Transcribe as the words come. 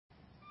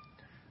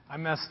I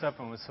messed up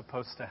and was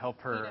supposed to help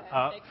her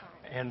up,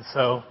 and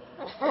so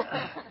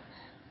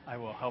I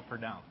will help her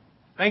down.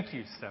 Thank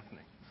you,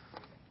 Stephanie.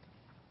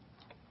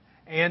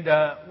 And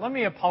let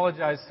me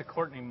apologize to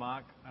Courtney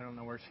Mock. I don't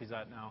know where she's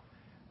at now.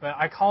 But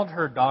I called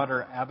her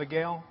daughter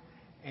Abigail,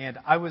 and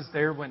I was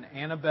there when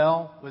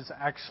Annabelle was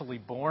actually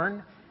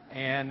born.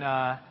 And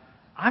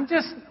I'm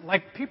just,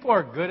 like, people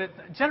are good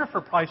at...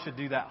 Jennifer probably should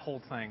do that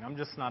whole thing. I'm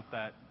just not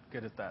that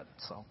good at that.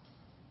 So,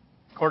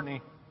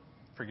 Courtney,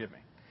 forgive me.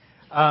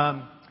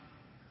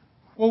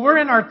 Well, we're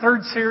in our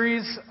third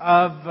series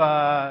of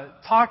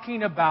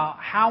talking about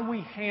how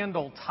we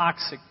handle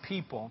toxic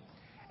people.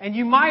 And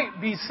you might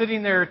be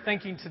sitting there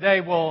thinking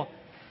today, well,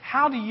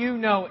 how do you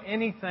know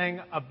anything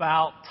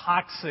about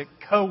toxic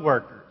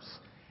coworkers?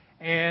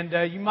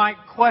 And you might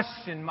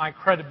question my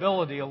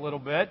credibility a little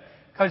bit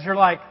because you're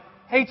like,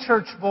 hey,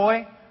 church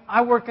boy,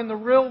 I work in the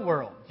real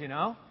world, you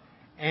know.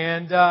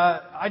 And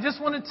I just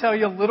want to tell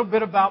you a little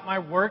bit about my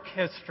work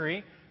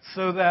history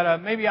so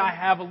that maybe I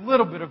have a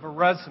little bit of a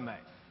resume.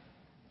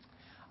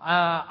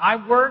 I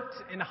worked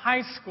in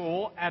high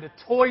school at a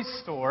toy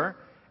store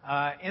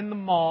in the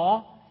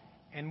mall.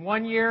 And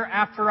 1 year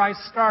after I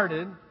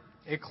started,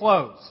 it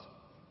closed.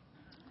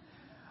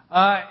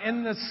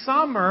 In the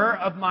summer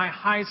of my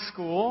high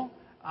school,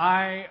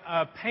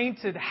 I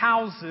painted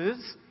houses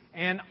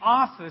and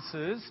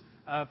offices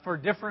for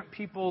different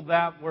people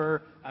that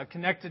were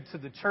connected to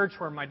the church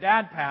where my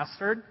dad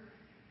pastored.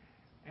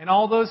 And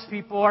all those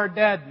people are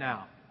dead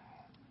now.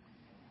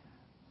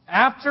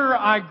 After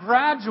I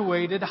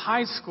graduated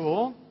high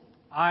school,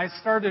 I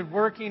started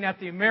working at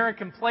the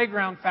American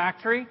Playground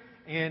Factory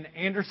in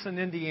Anderson,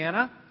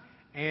 Indiana,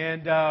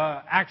 and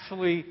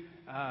actually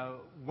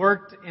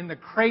worked in the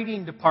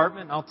crating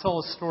department. I'll tell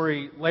a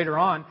story later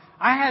on.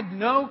 I had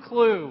no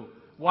clue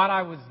what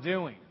I was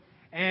doing.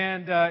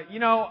 And,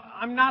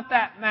 I'm not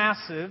that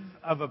massive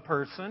of a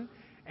person,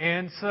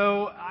 and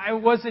so I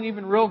wasn't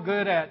even real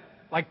good at,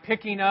 like,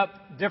 picking up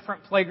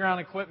different playground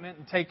equipment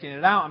and taking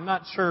it out. I'm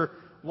not sure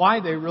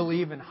why they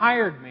really even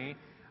hired me,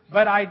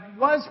 but I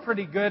was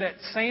pretty good at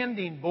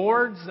sanding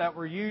boards that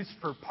were used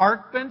for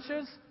park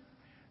benches.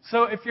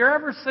 So if you're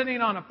ever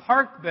sitting on a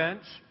park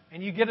bench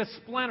and you get a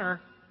splinter,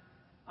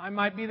 I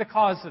might be the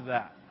cause of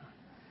that.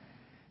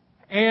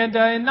 And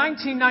in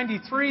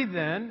 1993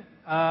 then,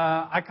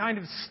 I kind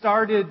of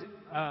started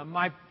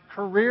my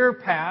career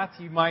path,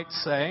 you might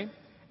say,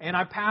 and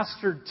I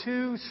pastored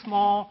 2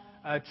 small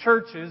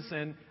churches,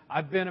 and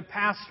I've been a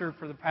pastor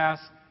for the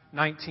past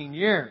 19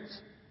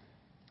 years.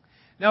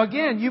 Now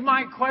again, you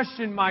might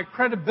question my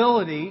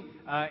credibility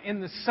in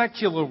the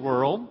secular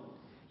world.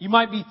 You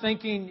might be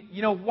thinking,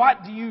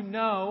 what do you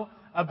know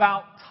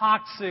about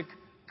toxic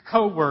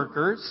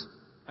coworkers?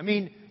 I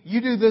mean,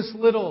 you do this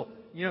little,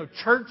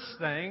 church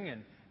thing,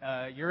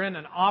 and you're in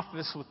an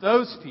office with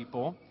those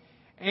people.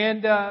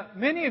 And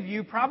many of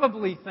you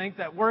probably think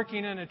that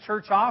working in a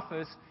church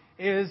office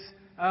is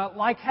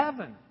like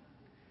heaven.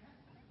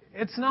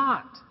 It's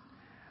not.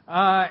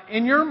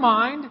 In your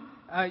mind,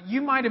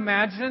 you might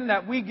imagine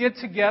that we get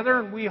together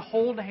and we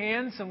hold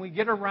hands and we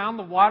get around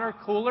the water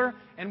cooler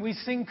and we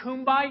sing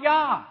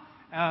Kumbaya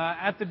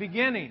at the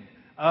beginning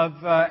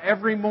of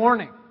every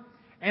morning.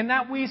 And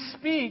that we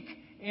speak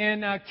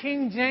in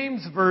King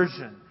James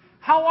Version.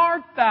 How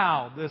art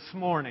thou this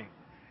morning?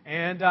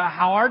 And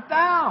how art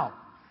thou?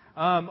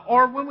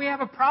 Or when we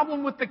have a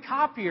problem with the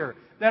copier,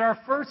 that our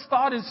first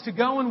thought is to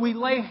go and we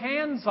lay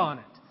hands on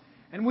it.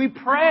 And we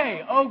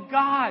pray, oh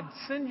God,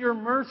 send your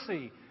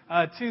mercy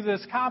to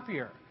this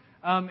copier.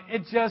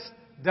 It just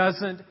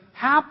doesn't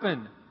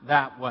happen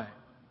that way.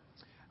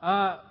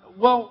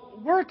 Well,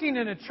 working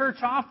in a church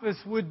office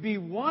would be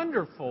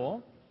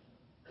wonderful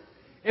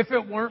if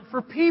it weren't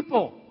for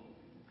people.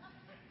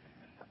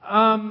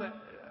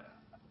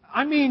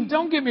 I mean,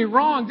 don't get me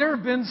wrong. There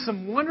have been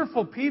some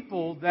wonderful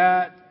people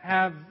that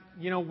have,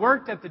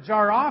 worked at the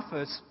JAR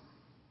office.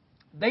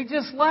 They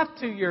just left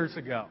 2 years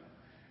ago.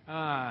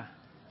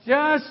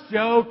 Just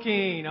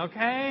joking,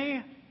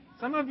 okay?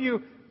 Some of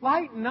you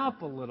lighten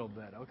up a little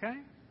bit, okay?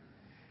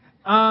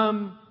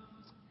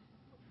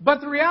 But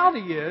the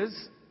reality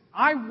is,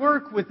 I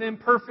work with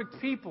imperfect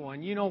people.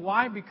 And you know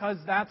why? Because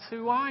that's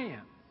who I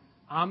am.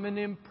 I'm an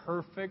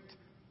imperfect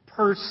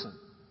person.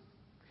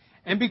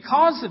 And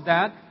because of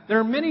that, there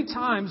are many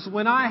times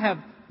when I have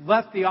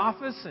left the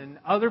office and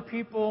other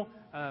people,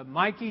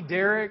 Mikey,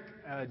 Derek,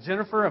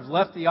 Jennifer, have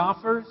left the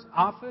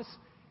office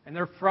and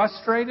they're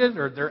frustrated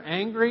or they're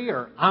angry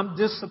or I'm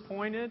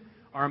disappointed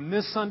or I'm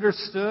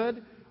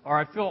misunderstood or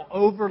I feel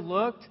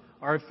overlooked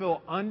or I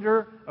feel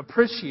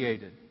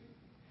underappreciated.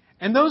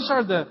 And those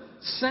are the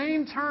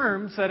same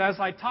terms that as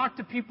I talk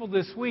to people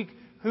this week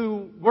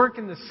who work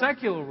in the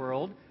secular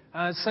world,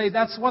 say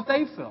that's what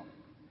they feel.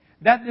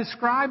 That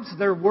describes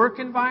their work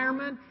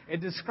environment. It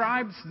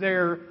describes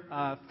their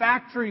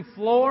factory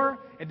floor.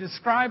 It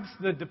describes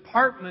the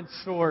department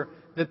store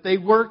that they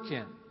work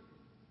in.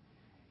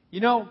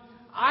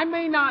 I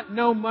may not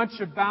know much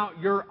about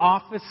your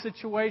office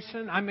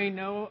situation. I may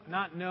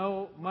not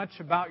know much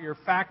about your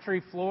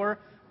factory floor,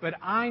 but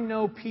I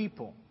know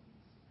people.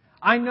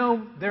 I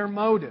know their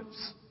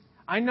motives.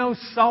 I know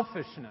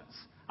selfishness.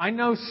 I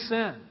know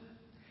sin.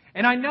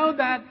 And I know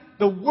that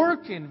the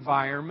work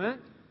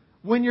environment,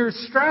 when you're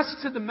stressed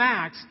to the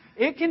max,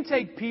 it can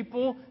take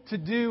people to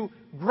do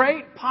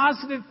great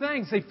positive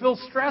things. They feel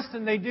stressed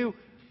and they do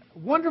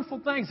wonderful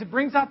things. It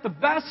brings out the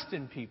best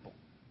in people.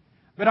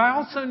 But I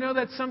also know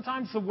that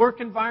sometimes the work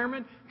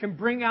environment can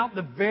bring out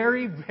the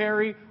very,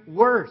 very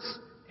worst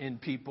in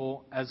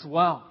people as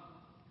well.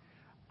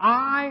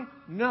 I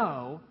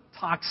know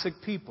toxic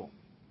people.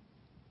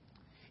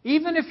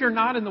 Even if you're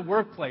not in the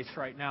workplace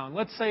right now, and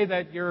let's say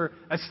that you're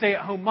a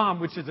stay-at-home mom,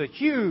 which is a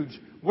huge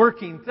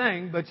working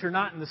thing, but you're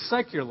not in the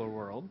secular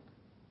world,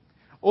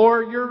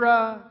 or you're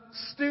a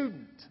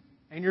student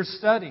and you're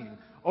studying,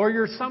 or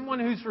you're someone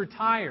who's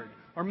retired,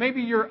 or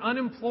maybe you're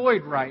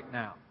unemployed right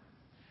now.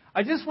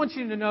 I just want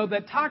you to know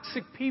that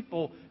toxic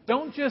people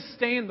don't just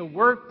stay in the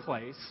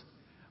workplace,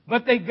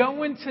 but they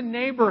go into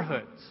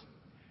neighborhoods.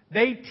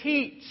 They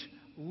teach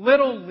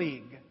Little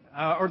League,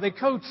 or they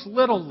coach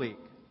Little League.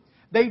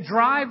 They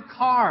drive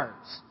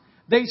cars.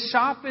 They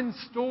shop in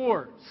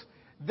stores.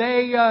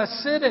 They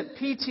sit at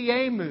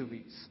PTA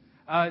meetings.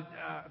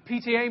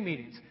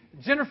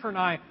 Jennifer and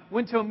I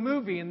went to a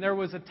movie, and there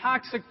was a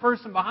toxic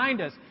person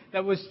behind us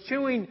that was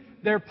chewing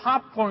their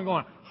popcorn,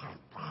 going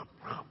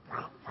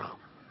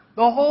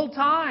the whole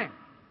time.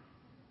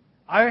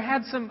 I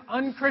had some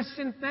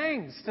unchristian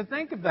things to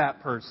think of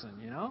that person,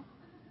 you know.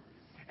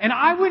 And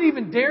I would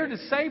even dare to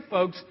say,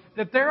 folks,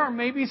 that there are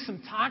maybe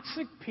some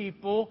toxic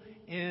people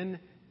in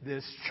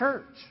this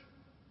church.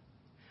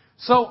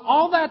 So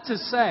all that to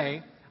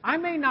say, I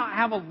may not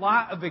have a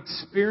lot of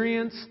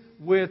experience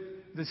with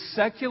the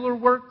secular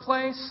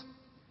workplace,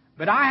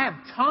 but I have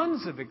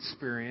tons of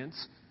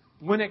experience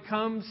when it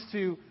comes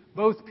to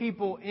both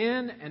people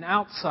in and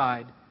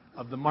outside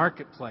of the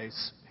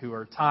marketplace who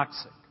are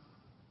toxic.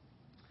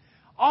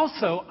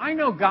 Also, I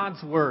know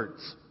God's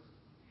words.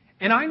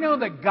 And I know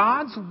that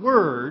God's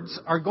words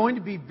are going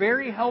to be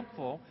very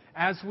helpful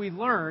as we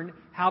learn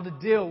how to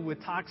deal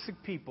with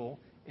toxic people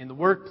in the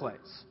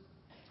workplace.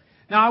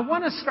 Now, I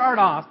want to start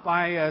off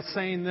by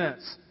saying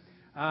this.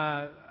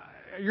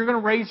 You're going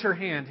to raise your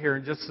hand here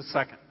in just a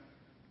second.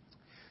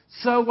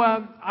 So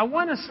I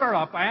want to start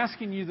off by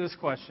asking you this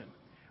question.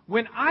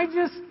 When I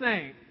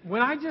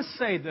just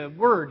say the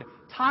word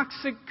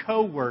toxic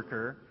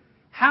coworker,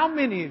 how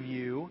many of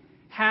you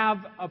have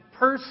a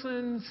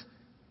person's...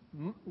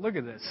 Look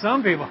at this.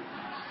 Some people...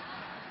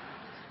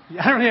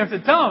 I don't even have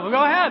to tell them.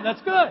 Go ahead.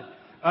 That's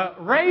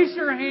good. Raise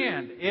your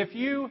hand if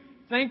you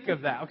think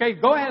of that. Okay,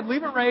 go ahead.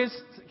 Leave it raised.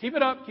 Keep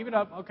it up. Keep it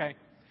up. Okay.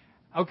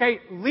 Okay,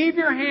 leave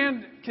your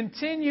hand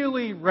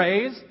continually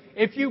raised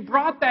if you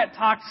brought that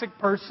toxic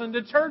person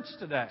to church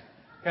today.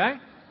 Okay?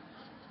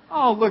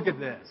 Oh, look at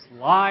this.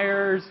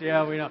 Liars.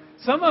 Yeah, we know.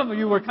 Some of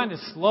you were kind of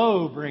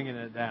slow bringing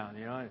it down,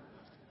 you know.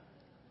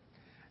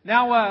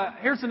 Now,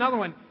 here's another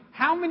one.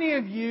 How many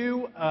of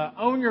you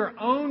own your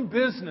own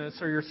business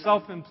or you're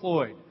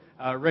self-employed?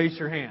 Raise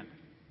your hand.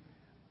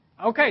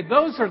 Okay,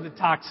 those are the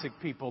toxic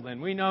people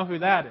then. We know who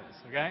that is,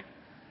 okay?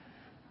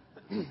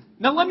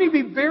 Now, let me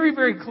be very,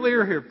 very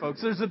clear here,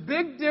 folks. There's a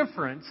big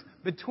difference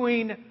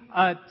between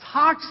a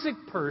toxic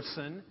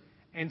person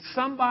and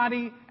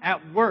somebody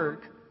at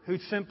work who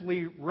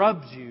simply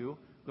rubs you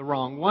the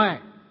wrong way.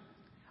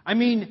 I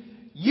mean,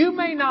 you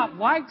may not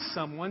like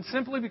someone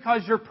simply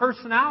because your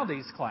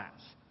personalities clash,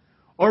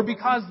 or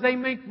because they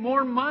make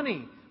more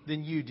money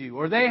than you do,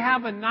 or they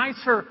have a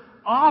nicer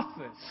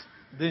office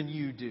than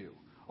you do,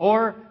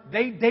 or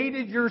they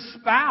dated your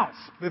spouse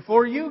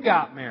before you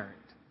got married.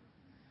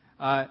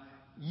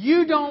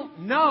 You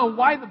don't know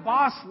why the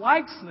boss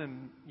likes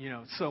them,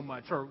 so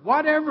much, or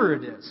whatever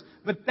it is.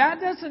 But that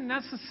doesn't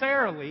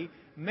necessarily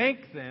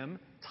make them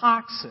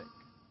toxic.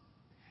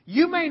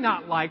 You may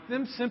not like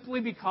them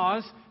simply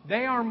because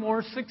they are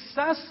more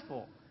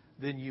successful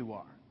than you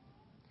are.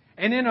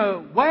 And in a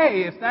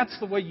way, if that's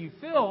the way you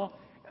feel,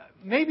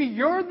 maybe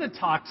you're the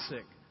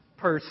toxic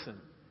person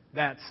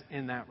that's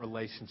in that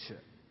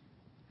relationship.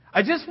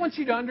 I just want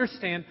you to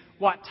understand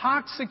what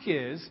toxic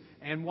is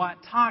and what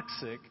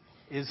toxic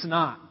is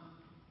not.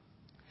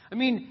 I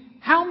mean,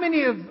 how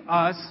many of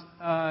us,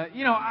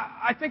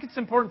 I think it's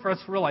important for us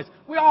to realize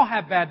we all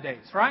have bad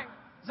days, right?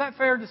 Is that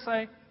fair to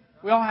say?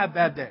 We all have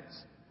bad days.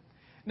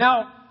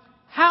 Now,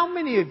 how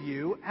many of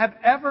you have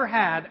ever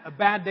had a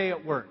bad day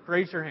at work?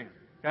 Raise your hand,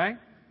 okay?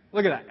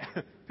 Look at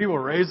that. People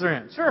raise their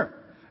hand. Sure.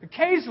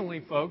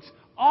 Occasionally, folks,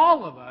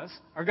 all of us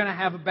are going to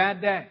have a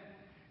bad day.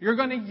 You're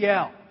going to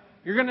yell.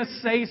 You're going to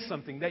say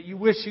something that you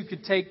wish you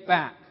could take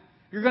back.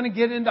 You're going to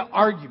get into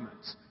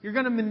arguments. You're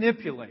going to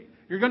manipulate.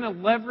 You're going to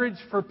leverage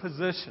for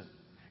position.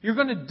 You're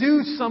going to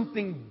do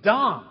something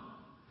dumb.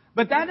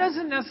 But that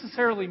doesn't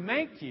necessarily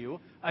make you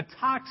a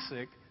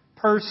toxic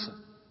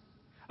person.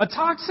 A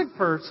toxic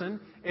person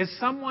is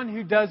someone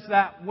who does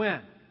that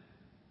when?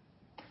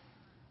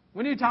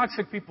 When do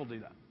toxic people do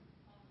that?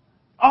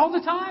 All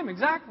the time,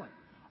 exactly.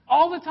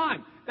 All the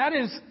time. That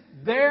is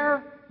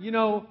their,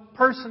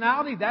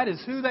 personality. That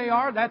is who they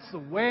are. That's the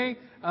way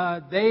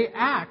they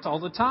act all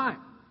the time.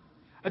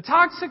 A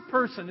toxic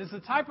person is the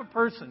type of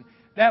person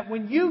that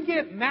when you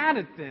get mad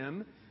at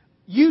them,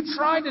 you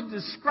try to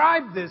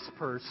describe this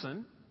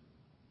person,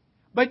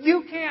 but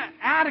you can't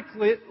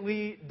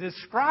adequately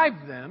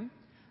describe them,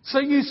 so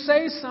you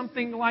say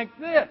something like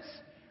this: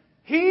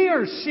 he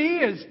or she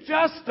is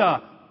just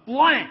a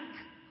blank.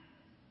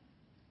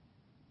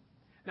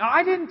 Now,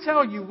 I didn't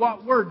tell you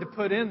what word to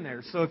put in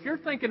there, so if you're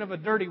thinking of a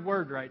dirty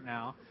word right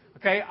now,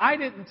 okay, I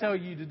didn't tell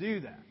you to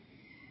do that.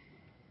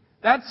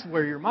 That's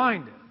where your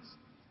mind is.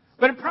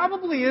 But it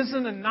probably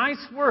isn't a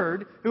nice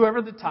word,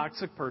 whoever the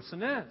toxic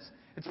person is.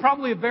 It's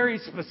probably a very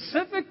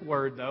specific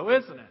word, though,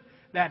 isn't it?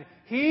 That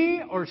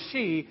he or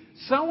she,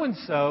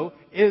 so-and-so,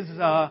 is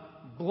a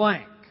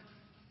blank.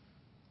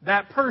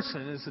 That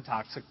person is a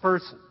toxic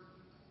person.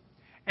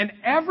 And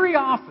every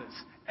office,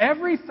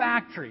 every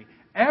factory,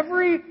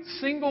 every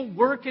single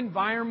work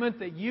environment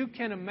that you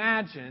can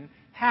imagine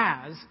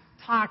has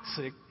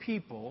toxic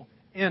people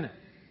in it.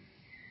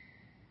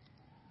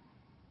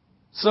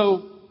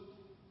 So,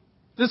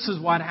 this is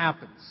what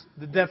happens,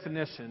 the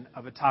definition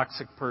of a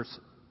toxic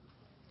person.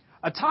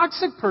 A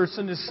toxic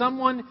person is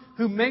someone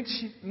who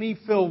makes me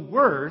feel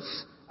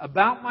worse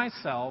about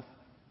myself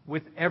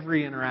with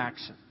every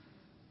interaction.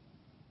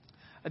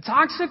 A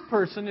toxic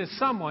person is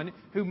someone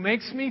who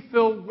makes me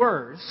feel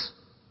worse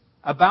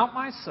about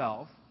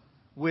myself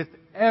with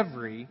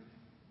every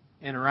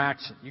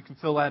interaction. You can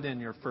fill that in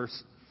your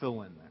first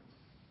fill in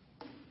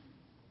there.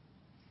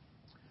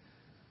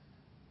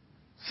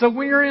 So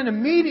when you're in a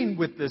meeting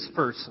with this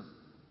person,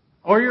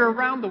 or you're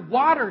around the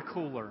water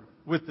cooler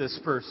with this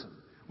person,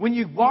 when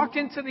you walk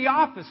into the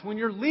office, when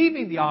you're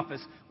leaving the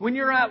office, when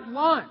you're at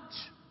lunch,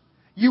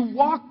 you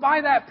walk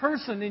by that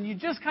person and you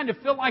just kind of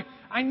feel like,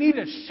 I need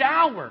a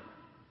shower,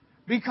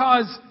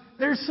 because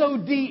they're so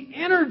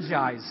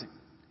de-energizing,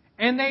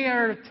 and they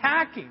are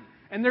attacking,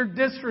 and they're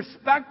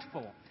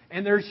disrespectful,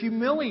 and they're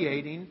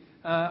humiliating,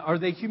 or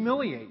they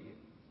humiliate you.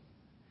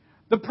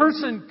 The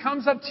person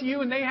comes up to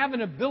you and they have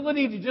an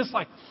ability to just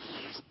like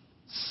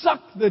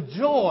suck the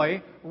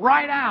joy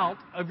right out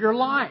of your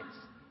life.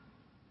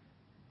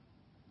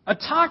 A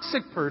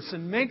toxic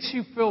person makes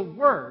you feel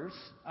worse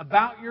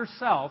about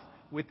yourself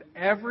with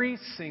every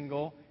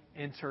single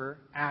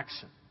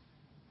interaction.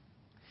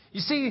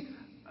 You see,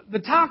 the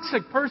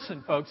toxic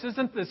person, folks,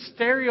 isn't the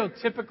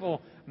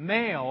stereotypical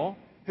male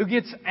who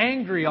gets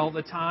angry all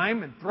the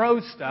time and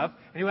throws stuff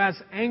and who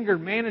has anger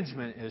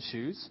management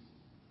issues.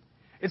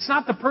 It's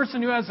not the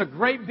person who has a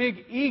great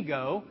big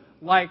ego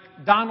like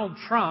Donald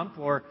Trump,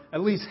 or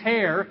at least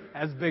hair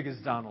as big as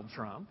Donald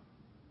Trump.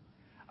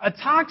 A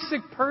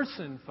toxic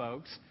person,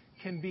 folks,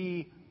 can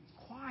be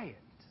quiet.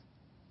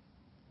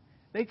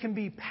 They can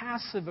be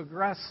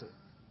passive-aggressive.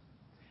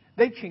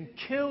 They can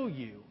kill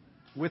you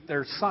with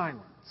their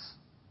silence.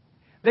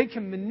 They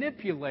can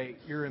manipulate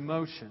your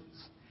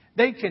emotions.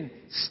 They can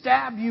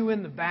stab you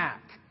in the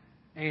back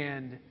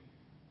and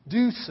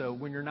do so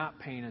when you're not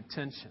paying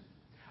attention.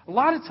 A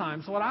lot of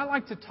times, what I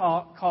like to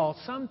call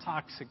some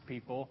toxic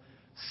people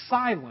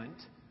silent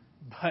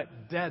but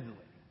deadly.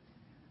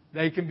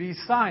 They can be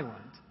silent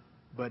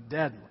but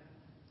deadly.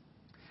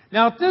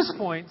 Now, at this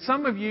point,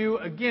 some of you,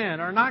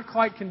 again, are not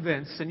quite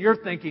convinced, and you're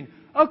thinking,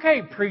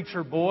 okay,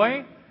 preacher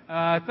boy,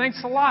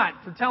 thanks a lot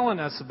for telling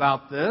us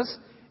about this.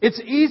 It's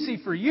easy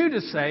for you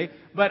to say,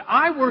 but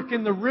I work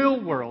in the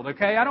real world,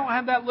 okay? I don't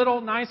have that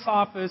little nice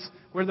office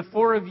where the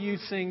four of you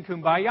sing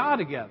Kumbaya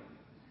together.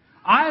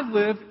 I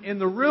live in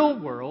the real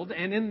world,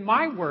 and in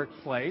my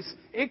workplace,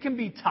 it can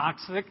be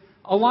toxic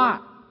a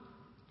lot.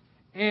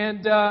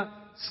 And,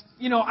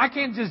 I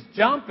can't just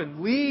jump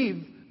and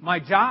leave my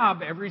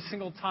job every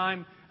single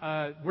time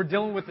we're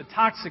dealing with a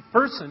toxic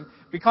person,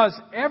 because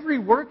every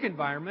work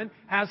environment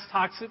has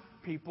toxic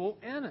people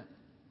in it.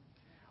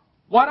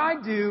 What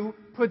I do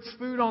puts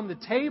food on the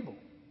table,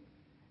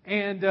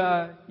 and,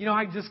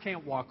 I just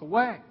can't walk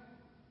away.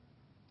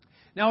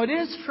 Now, it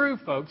is true,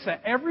 folks,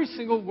 that every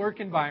single work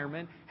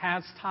environment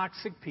has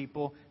toxic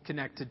people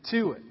connected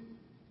to it.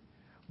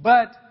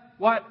 But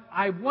what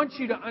I want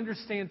you to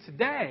understand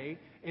today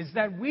is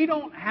that we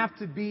don't have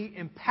to be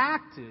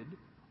impacted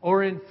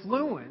or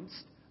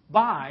influenced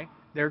by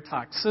their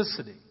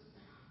toxicity.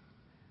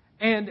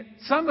 And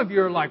some of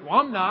you are like,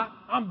 well, I'm not.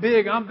 I'm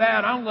big. I'm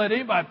bad. I don't let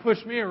anybody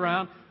push me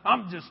around.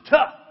 I'm just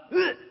tough.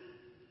 Ugh.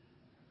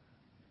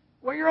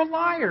 Well, you're a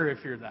liar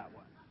if you're that way.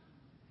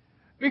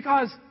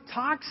 Because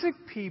toxic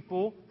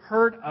people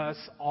hurt us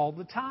all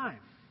the time.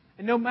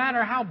 And no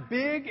matter how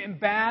big and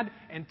bad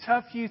and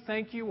tough you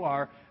think you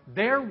are,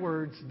 their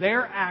words,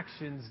 their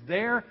actions,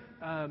 their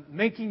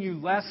making you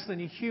less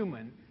than a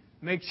human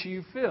makes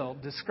you feel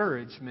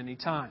discouraged many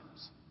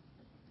times.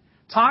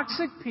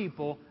 Toxic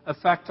people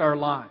affect our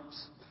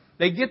lives.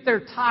 They get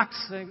their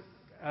toxic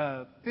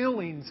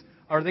feelings,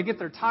 or they get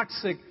their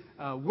toxic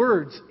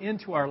words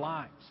into our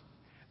lives.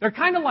 They're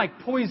kind of like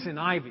poison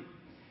ivy.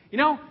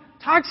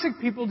 Toxic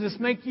people just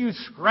make you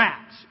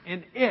scratch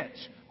and itch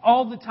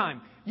all the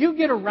time. You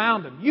get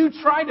around them. You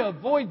try to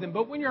avoid them,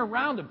 but when you're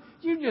around them,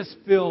 you just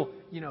feel,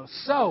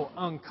 so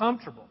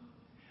uncomfortable.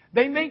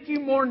 They make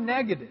you more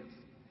negative.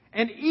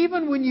 And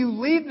even when you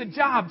leave the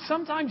job,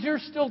 sometimes you're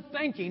still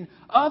thinking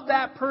of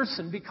that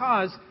person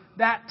because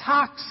that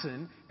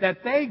toxin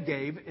that they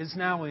gave is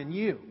now in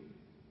you.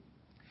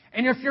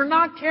 And if you're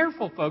not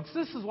careful, folks,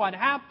 this is what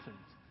happens.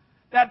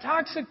 That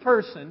toxic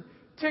person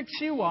ticks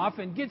you off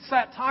and gets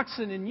that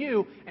toxin in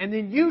you, and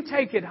then you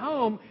take it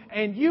home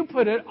and you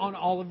put it on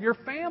all of your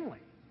family.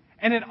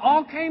 And it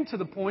all came to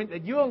the point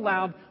that you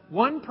allowed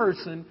one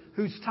person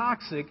who's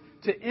toxic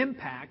to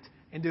impact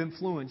and to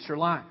influence your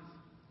life.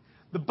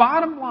 The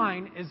bottom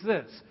line is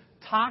this: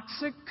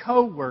 toxic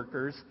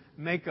coworkers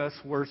make us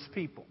worse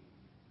people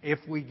if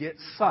we get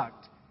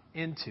sucked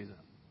into them.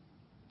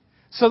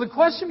 So the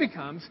question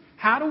becomes,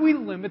 how do we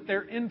limit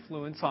their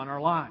influence on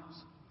our lives?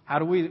 How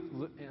do we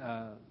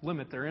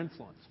limit their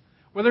influence?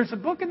 Well, there's a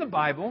book in the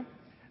Bible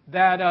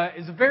that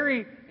is a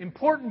very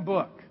important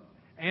book.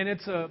 And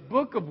it's a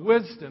book of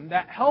wisdom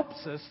that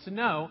helps us to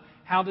know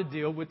how to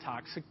deal with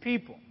toxic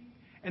people.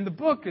 And the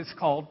book is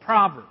called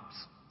Proverbs.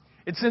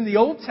 It's in the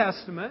Old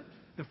Testament,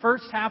 the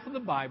first half of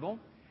the Bible,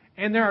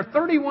 and there are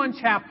 31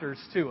 chapters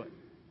to it.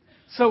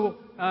 So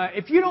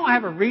if you don't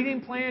have a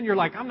reading plan, you're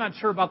like, I'm not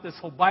sure about this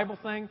whole Bible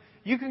thing,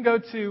 you can go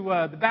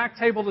to the back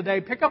table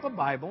today, pick up a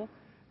Bible,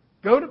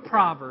 go to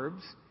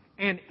Proverbs,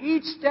 and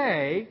each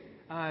day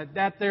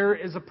that there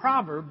is a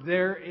proverb,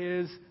 there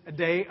is a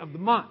day of the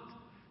month.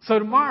 So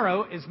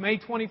tomorrow is May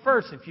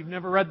 21st. If you've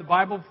never read the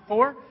Bible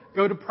before,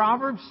 go to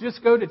Proverbs,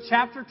 just go to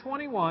chapter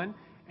 21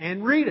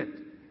 and read it.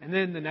 And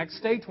then the next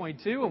day,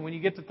 22, and when you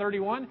get to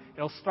 31,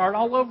 it'll start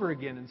all over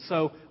again. And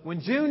so when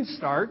June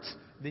starts,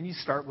 then you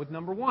start with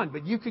number 1.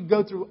 But you could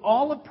go through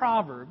all of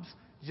Proverbs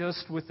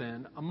just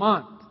within a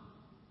month.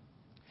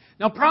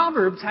 Now,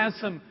 Proverbs has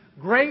some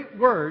great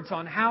words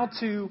on how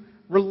to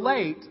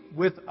relate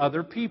with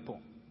other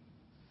people,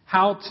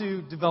 how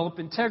to develop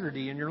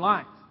integrity in your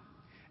life.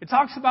 It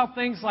talks about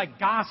things like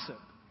gossip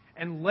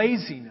and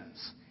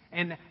laziness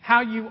and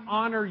how you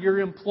honor your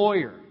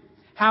employer,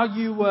 how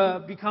you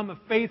become a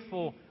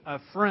faithful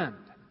friend.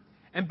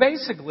 And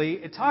basically,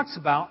 it talks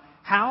about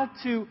how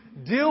to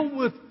deal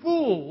with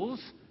fools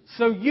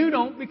so you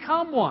don't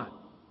become one.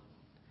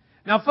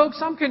 Now, folks,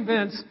 I'm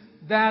convinced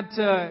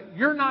that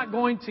you're not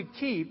going to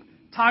keep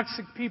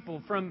toxic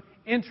people from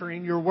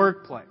entering your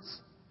workplace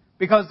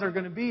because they're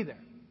going to be there.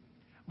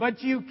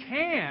 But you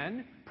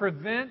can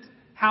prevent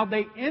how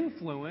they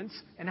influence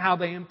and how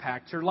they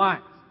impact your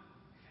life.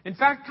 In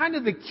fact, kind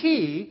of the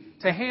key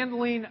to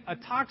handling a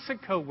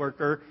toxic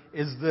coworker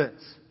is this: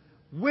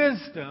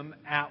 wisdom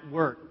at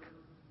work.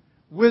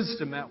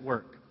 Wisdom at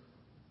work.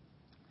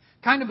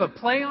 Kind of a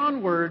play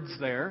on words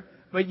there,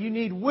 but you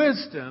need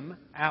wisdom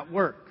at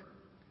work.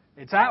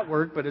 It's at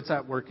work, but it's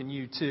at work in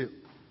you too.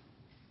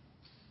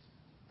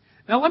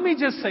 Now let me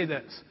just say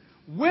this.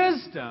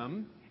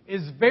 Wisdom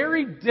is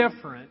very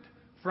different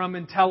from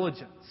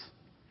intelligence.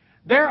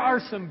 There are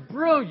some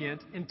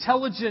brilliant,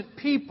 intelligent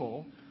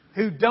people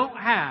who don't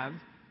have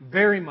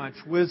very much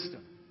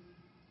wisdom.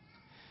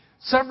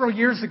 Several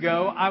years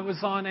ago, I was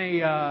on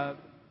a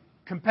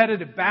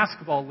competitive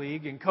basketball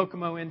league in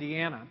Kokomo,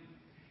 Indiana.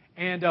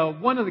 And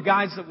one of the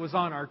guys that was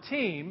on our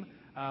team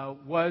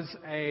was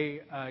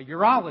a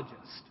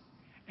urologist.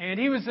 And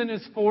he was in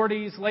his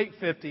 40s, late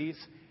 50s,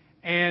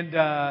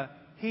 and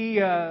he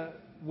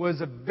was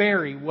a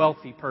very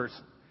wealthy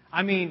person.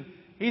 I mean,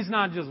 he's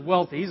not just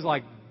wealthy, he's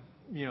like,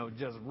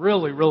 just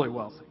really, really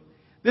wealthy.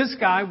 This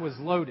guy was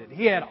loaded.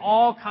 He had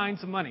all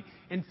kinds of money.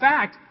 In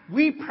fact,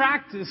 we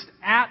practiced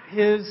at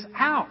his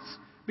house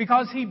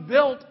because he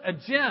built a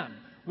gym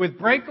with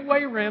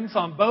breakaway rims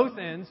on both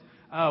ends,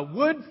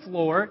 wood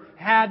floor,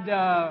 had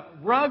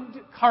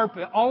rugged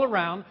carpet all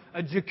around,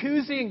 a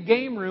jacuzzi and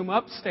game room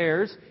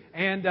upstairs.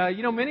 And,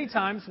 many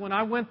times when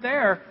I went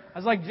there, I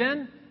was like,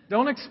 Jen,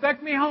 don't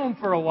expect me home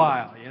for a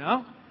while,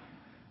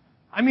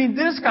 I mean,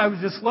 this guy was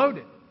just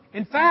loaded.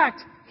 In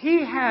fact,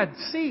 he had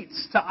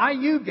seats to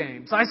IU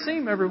games. I see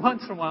him every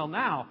once in a while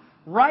now,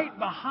 right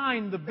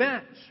behind the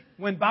bench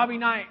when Bobby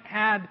Knight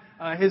had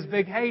his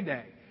big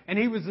heyday. And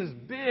he was this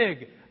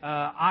big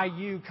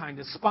IU kind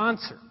of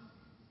sponsor.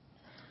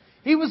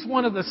 He was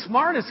one of the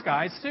smartest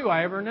guys, too,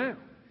 I ever knew.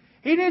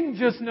 He didn't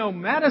just know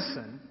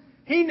medicine.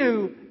 He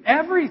knew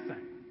everything.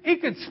 He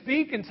could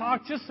speak and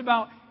talk just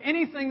about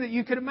anything that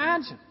you could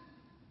imagine.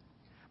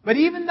 But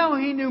even though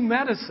he knew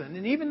medicine,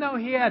 and even though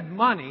he had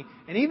money,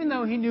 and even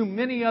though he knew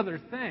many other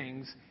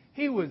things,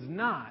 he was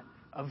not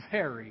a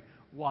very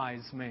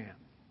wise man.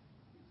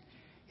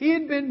 He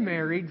had been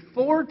married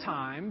 4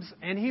 times,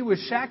 and he was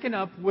shacking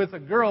up with a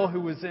girl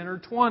who was in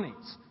her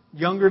 20s,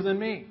 younger than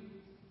me.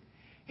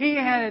 He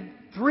had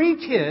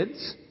 3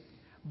 kids,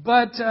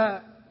 but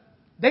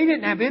they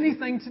didn't have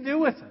anything to do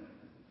with him.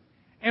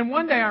 And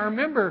one day I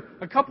remember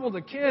a couple of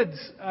the kids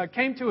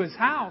came to his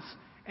house,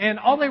 and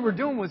all they were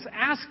doing was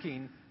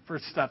asking for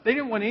stuff. They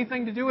didn't want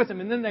anything to do with him,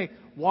 and then they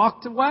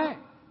walked away.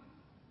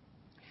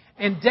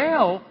 And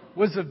Dale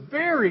was a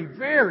very,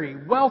 very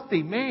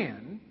wealthy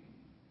man,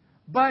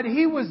 but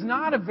he was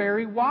not a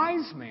very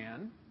wise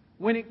man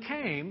when it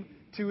came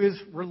to his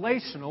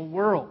relational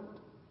world.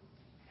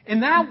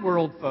 In that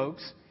world,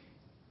 folks,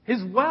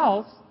 his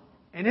wealth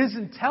And his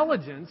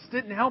intelligence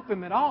didn't help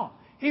him at all.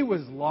 He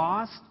was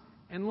lost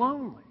and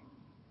lonely.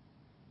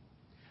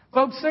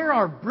 Folks, there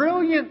are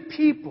brilliant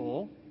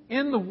people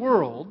in the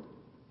world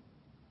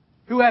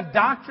who have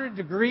doctorate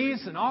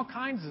degrees and all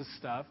kinds of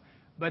stuff,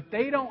 but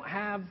they don't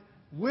have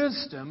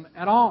wisdom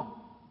at all.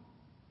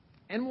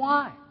 And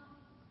why?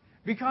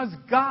 Because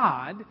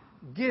God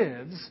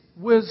gives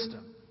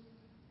wisdom.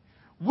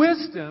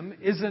 Wisdom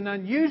is an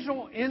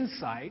unusual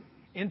insight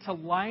into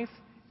life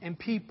and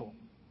people.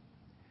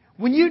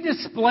 When you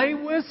display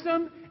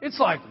wisdom, it's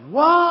like,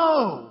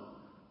 whoa,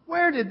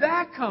 where did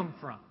that come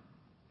from?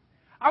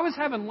 I was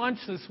having lunch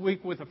this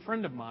week with a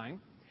friend of mine,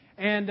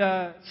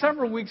 and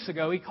several weeks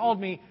ago he called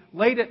me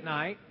late at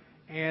night,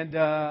 and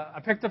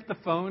I picked up the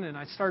phone and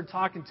I started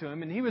talking to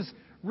him, and he was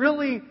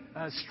really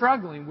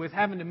struggling with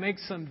having to make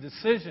some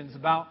decisions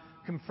about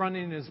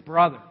confronting his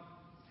brother.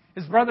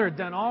 His brother had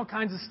done all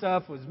kinds of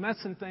stuff, was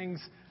messing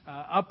things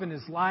up in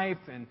his life,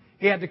 and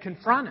he had to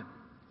confront him.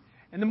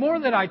 And the more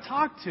that I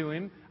talked to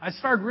him, I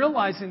started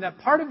realizing that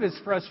part of his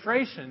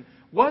frustration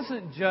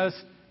wasn't just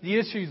the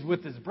issues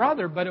with his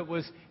brother, but it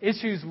was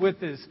issues with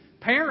his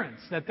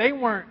parents, that they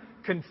weren't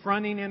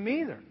confronting him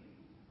either.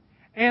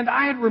 And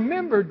I had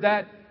remembered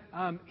that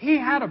he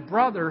had a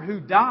brother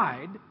who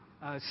died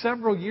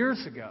several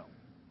years ago.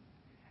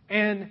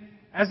 And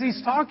as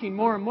he's talking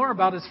more and more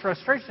about his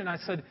frustration, I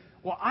said,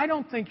 well, I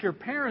don't think your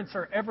parents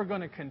are ever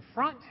going to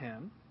confront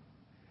him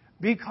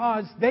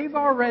because they've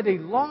already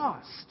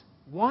lost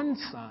one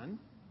son,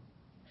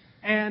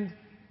 and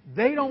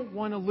they don't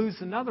want to lose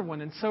another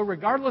one. And so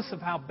regardless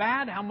of how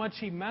bad, how much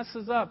he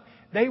messes up,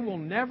 they will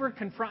never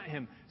confront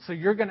him. So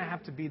you're going to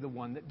have to be the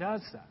one that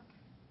does that.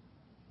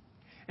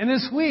 And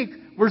this week,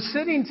 we're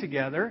sitting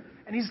together,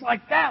 and he's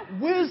like, that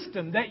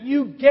wisdom that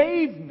you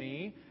gave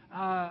me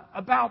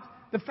about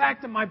the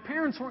fact that my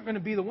parents weren't going to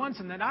be the ones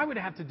and that I would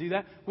have to do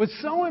that was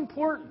so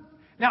important.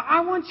 Now, I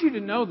want you to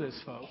know this,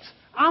 folks.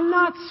 I'm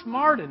not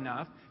smart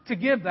enough to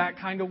give that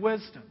kind of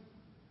wisdom.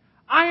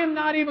 I am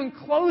not even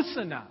close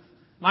enough.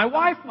 My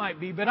wife might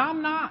be, but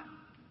I'm not.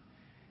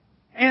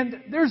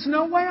 And there's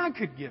no way I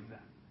could give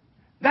that.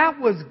 That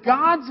was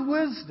God's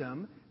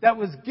wisdom that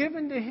was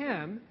given to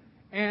him,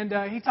 and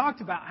he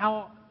talked about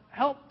how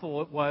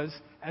helpful it was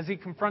as he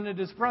confronted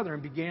his brother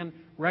and began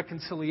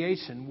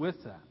reconciliation with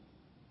that.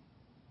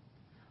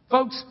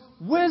 Folks,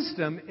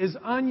 wisdom is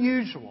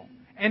unusual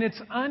and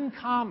it's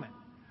uncommon,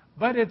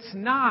 but it's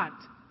not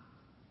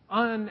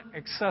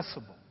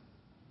inaccessible.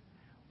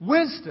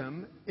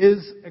 Wisdom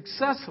is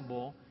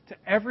accessible to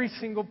every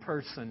single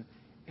person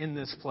in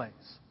this place.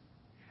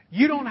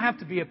 You don't have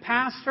to be a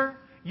pastor.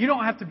 You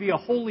don't have to be a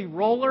holy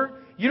roller.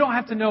 You don't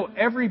have to know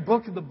every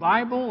book of the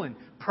Bible and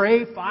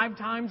pray 5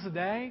 times a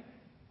day.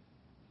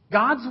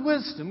 God's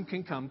wisdom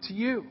can come to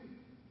you.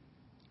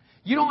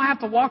 You don't have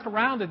to walk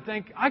around and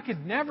think, I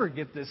could never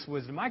get this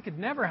wisdom. I could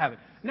never have it.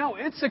 No,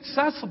 it's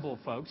accessible,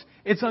 folks.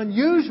 It's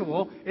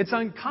unusual. It's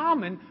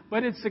uncommon,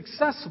 but it's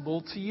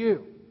accessible to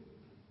you.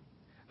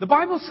 The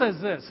Bible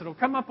says this. It'll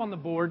come up on the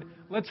board.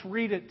 Let's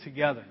read it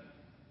together.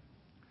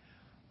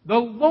 The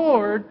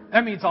Lord,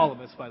 that means all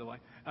of us, by the way.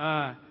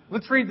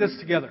 Let's read this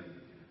together.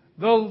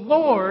 The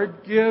Lord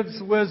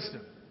gives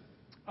wisdom.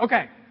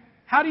 Okay,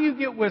 how do you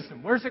get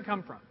wisdom? Where does it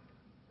come from?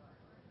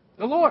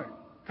 The Lord.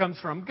 It comes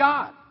from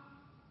God.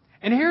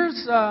 And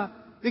here's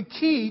the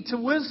key to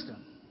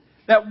wisdom.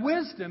 That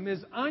wisdom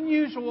is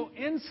unusual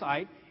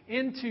insight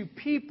into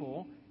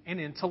people and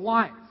into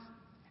life.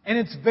 And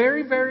it's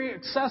very, very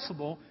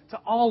accessible to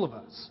all of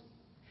us.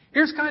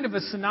 Here's kind of a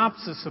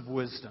synopsis of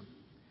wisdom.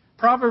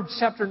 Proverbs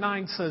chapter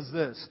 9 says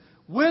this: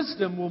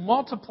 wisdom will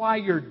multiply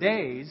your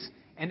days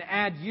and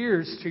add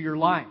years to your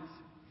life.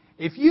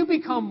 If you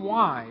become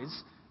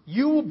wise,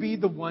 you will be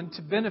the one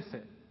to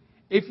benefit.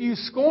 If you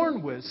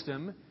scorn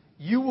wisdom,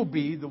 you will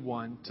be the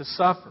one to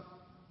suffer.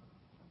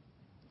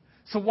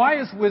 So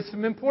why is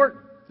wisdom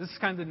important? This is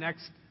kind of the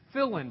next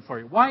fill-in for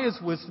you. Why is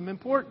wisdom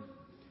important?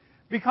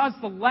 Because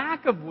the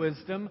lack of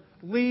wisdom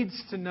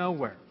leads to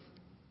nowhere.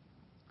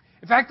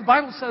 In fact, the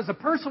Bible says a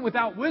person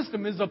without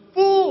wisdom is a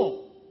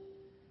fool.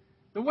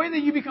 The way that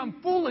you become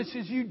foolish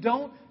is you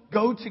don't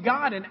go to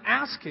God and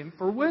ask Him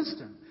for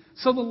wisdom.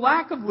 So the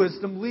lack of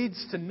wisdom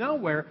leads to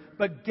nowhere,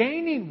 but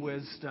gaining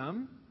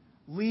wisdom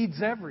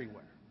leads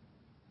everywhere.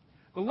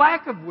 The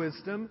lack of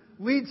wisdom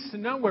leads to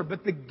nowhere,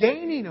 but the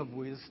gaining of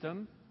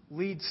wisdom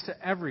leads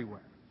to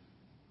everywhere.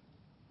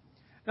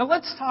 Now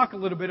let's talk a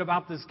little bit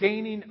about this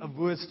gaining of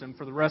wisdom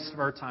for the rest of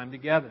our time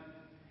together.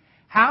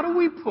 How do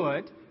we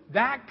put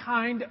that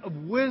kind of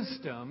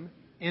wisdom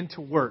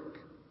into work?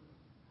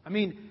 I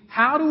mean,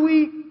 how do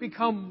we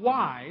become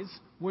wise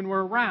when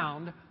we're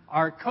around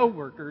our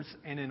coworkers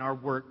and in our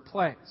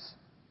workplace?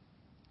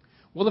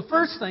 Well, the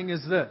first thing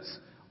is this.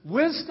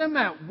 Wisdom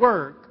at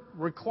work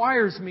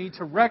requires me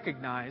to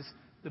recognize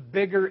the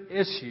bigger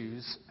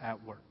issues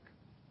at work.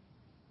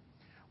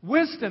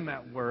 Wisdom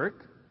at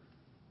work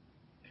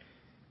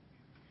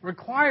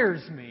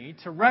requires me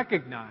to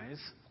recognize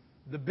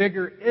the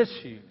bigger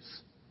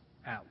issues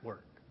at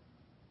work.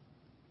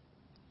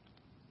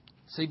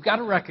 So you've got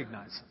to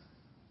recognize them.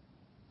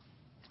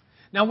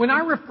 Now, when I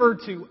refer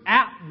to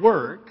at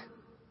work,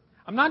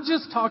 I'm not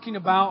just talking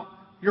about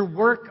your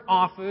work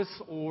office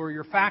or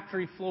your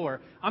factory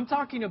floor. I'm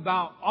talking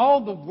about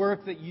all the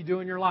work that you do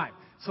in your life.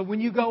 So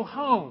when you go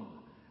home,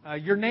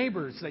 your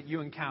neighbors that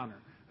you encounter,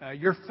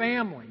 your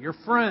family, your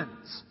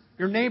friends,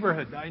 your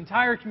neighborhood, the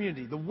entire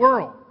community, the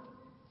world.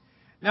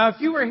 Now, if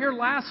you were here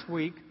last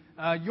week,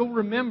 you'll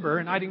remember,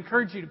 and I'd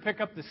encourage you to pick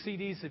up the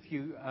CDs if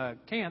you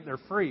can't. They're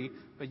free,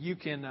 but you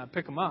can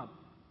pick them up.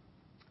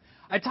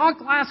 I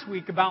talked last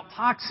week about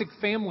toxic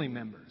family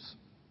members.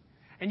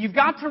 And you've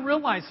got to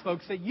realize,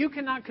 folks, that you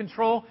cannot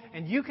control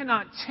and you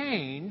cannot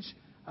change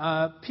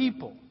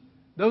people.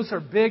 Those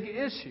are big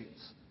issues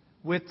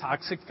with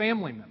toxic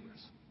family members.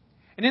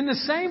 And in the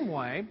same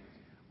way,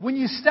 when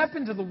you step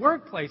into the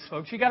workplace,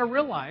 folks, you've got to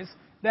realize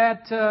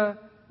that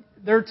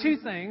there are three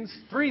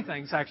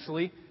things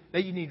actually,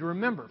 that you need to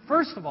remember.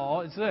 First of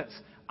all is this: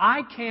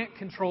 I can't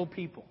control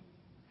people.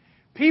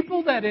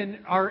 People that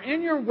are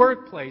in your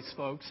workplace,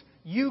 folks,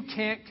 you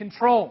can't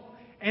control.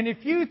 And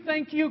if you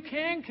think you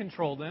can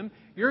control them,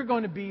 you're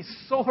going to be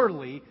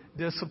sorely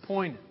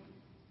disappointed.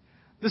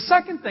 The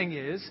second thing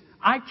is,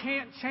 I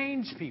can't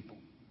change people.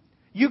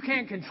 You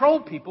can't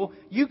control people.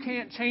 You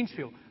can't change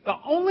people. The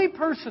only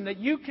person that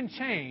you can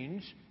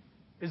change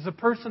is the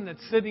person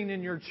that's sitting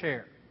in your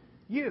chair.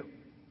 You.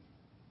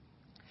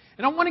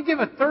 And I want to give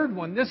a third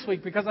one this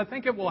week because I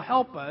think it will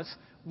help us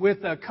with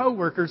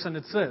coworkers, and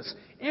it's this: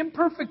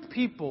 imperfect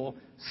people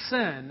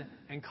sin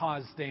and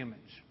cause damage.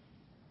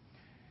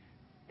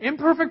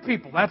 Imperfect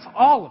people, that's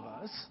all of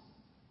us,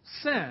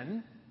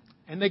 sin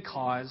and they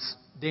cause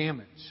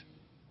damage.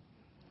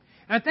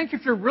 And I think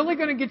if you're really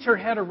going to get your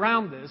head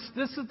around this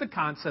is the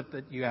concept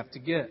that you have to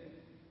get.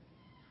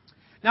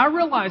 Now, I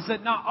realize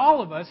that not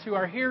all of us who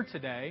are here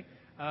today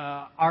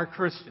are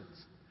Christians.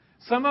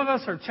 Some of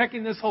us are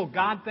checking this whole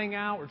God thing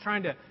out. We're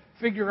trying to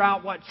figure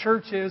out what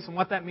church is and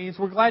what that means.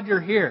 We're glad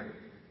you're here.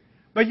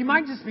 But you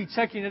might just be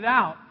checking it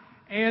out,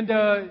 and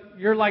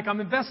you're like,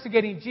 I'm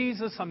investigating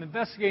Jesus, I'm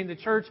investigating the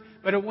church,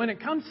 but when it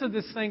comes to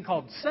this thing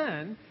called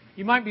sin,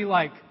 you might be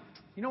like,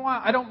 you know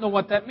what, I don't know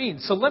what that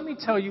means. So let me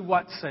tell you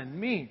what sin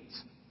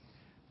means.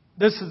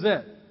 This is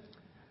it.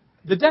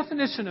 The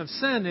definition of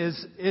sin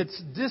is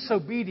it's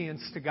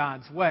disobedience to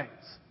God's ways.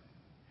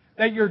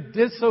 That you're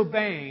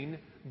disobeying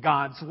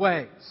God's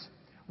ways.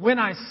 When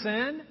I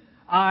sin,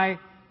 I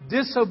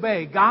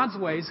disobey God's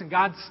ways and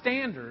God's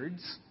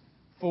standards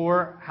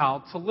for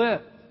how to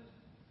live.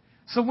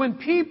 So when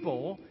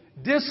people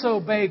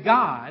disobey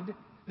God,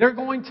 they're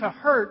going to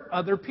hurt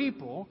other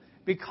people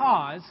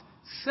because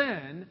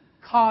sin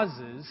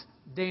causes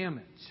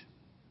damage.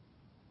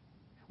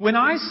 When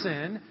I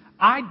sin,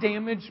 I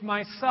damage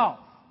myself.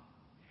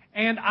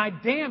 And I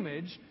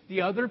damage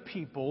the other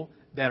people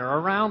that are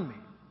around me.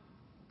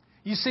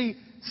 You see,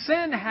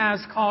 sin has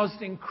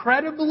caused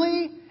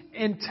incredibly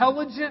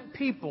intelligent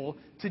people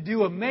to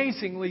do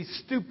amazingly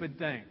stupid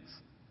things.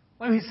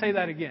 Let me say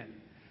that again.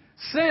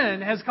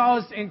 Sin has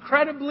caused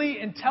incredibly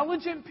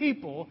intelligent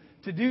people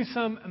to do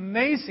some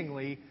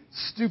amazingly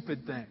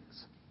stupid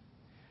things.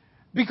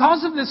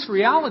 Because of this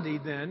reality,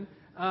 then,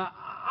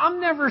 I'm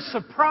never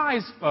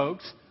surprised,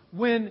 folks,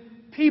 when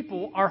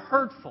people are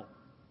hurtful.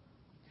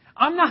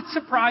 I'm not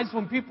surprised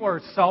when people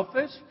are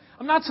selfish.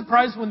 I'm not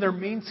surprised when they're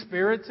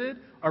mean-spirited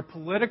or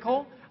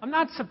political. I'm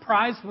not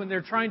surprised when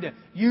they're trying to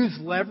use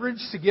leverage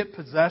to get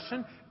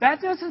possession.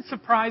 That doesn't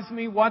surprise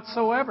me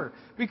whatsoever.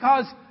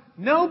 Because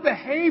no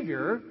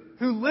behavior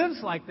who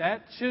lives like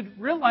that should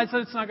realize that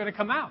it's not going to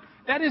come out.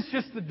 That is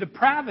just the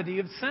depravity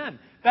of sin.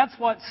 That's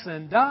what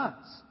sin does.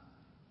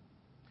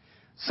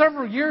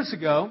 Several years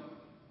ago,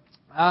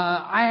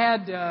 I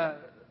had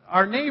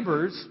our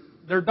neighbors,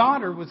 their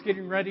daughter was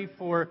getting ready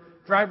for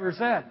driver's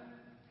ed.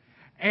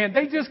 And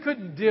they just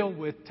couldn't deal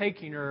with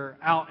taking her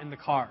out in the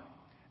car.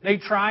 They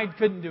tried,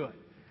 couldn't do it.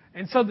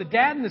 And so the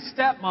dad and the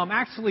stepmom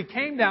actually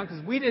came down,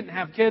 because we didn't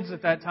have kids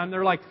at that time.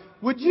 They're like,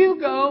 would you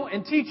go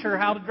and teach her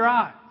how to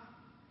drive?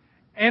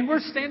 And we're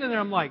standing there,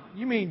 I'm like,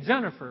 you mean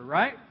Jennifer,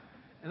 right?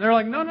 And they're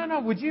like,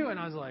 no, would you? And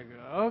I was like,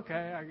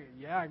 okay,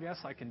 I guess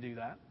I can do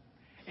that.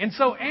 And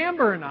so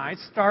Amber and I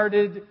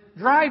started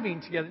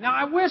driving together. Now,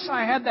 I wish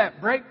I had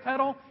that brake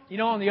pedal,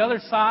 on the other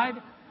side,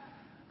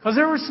 because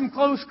there were some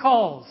close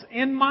calls.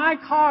 In my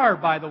car,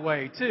 by the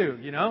way, too,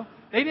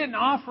 They didn't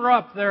offer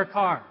up their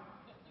car.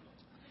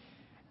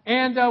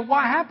 And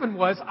what happened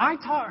was I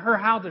taught her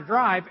how to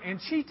drive, and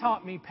she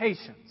taught me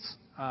patience,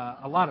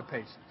 a lot of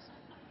patience.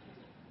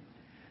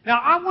 Now,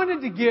 I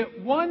wanted to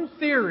get one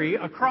theory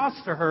across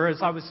to her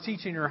as I was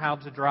teaching her how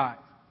to drive.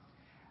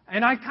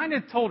 And I kind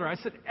of told her, I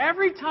said,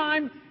 every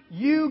time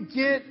you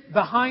get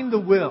behind the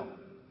wheel,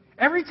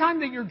 every time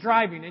that you're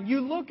driving and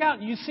you look out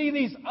and you see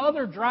these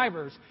other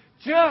drivers,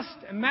 just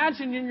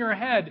imagine in your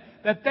head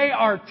that they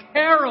are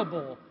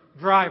terrible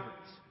drivers.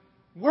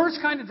 Worst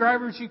kind of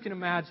drivers you can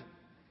imagine.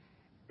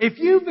 If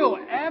you view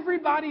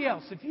everybody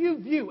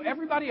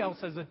else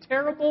as a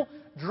terrible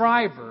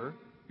driver,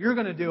 you're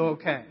going to do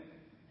okay.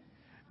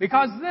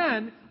 Because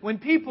then, when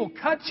people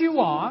cut you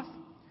off,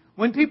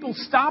 when people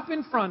stop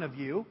in front of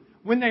you,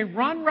 when they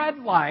run red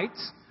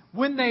lights,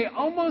 when they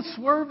almost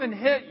swerve and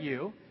hit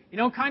you,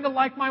 kind of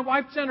like my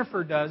wife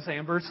Jennifer does,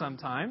 Amber,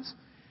 sometimes,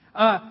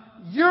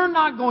 you're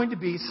not going to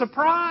be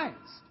surprised.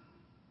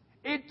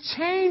 It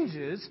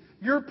changes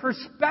your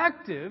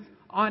perspective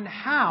on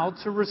how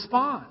to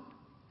respond.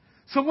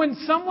 So when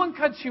someone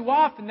cuts you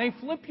off and they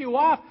flip you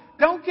off,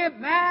 don't get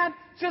mad.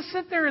 Just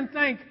sit there and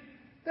think,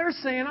 they're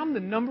saying I'm the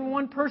number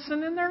one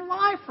person in their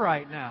life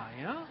right now,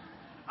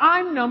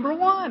 I'm number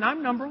one.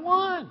 I'm number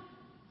one.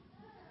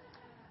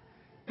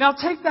 Now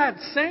take that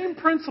same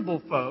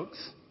principle, folks,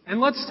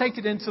 and let's take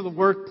it into the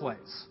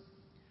workplace.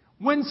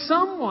 When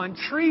someone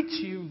treats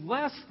you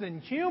less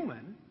than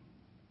human,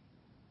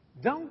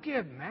 don't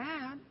get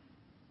mad.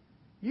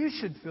 You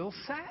should feel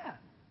sad.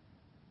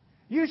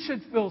 You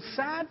should feel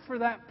sad for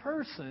that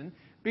person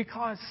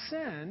because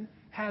sin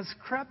has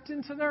crept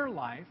into their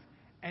life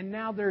and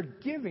now they're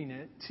giving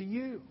it to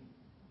you.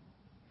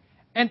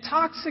 And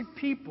toxic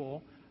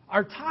people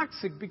are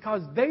toxic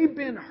because they've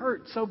been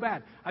hurt so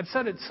bad. I've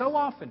said it so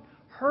often.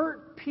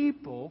 Hurt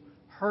people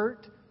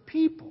hurt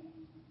people.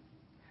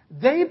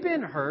 They've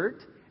been hurt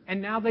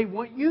and now they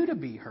want you to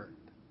be hurt.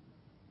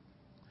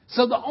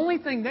 So the only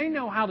thing they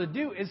know how to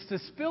do is to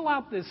spill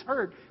out this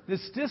hurt,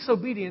 this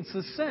disobedience,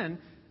 this sin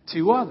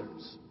to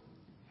others.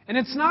 And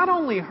it's not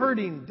only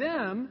hurting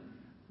them,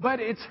 but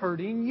it's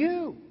hurting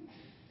you.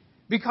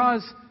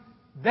 Because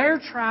they're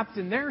trapped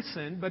in their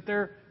sin, but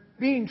they're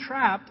being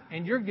trapped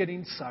and you're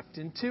getting sucked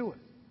into it.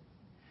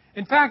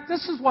 In fact,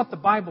 this is what the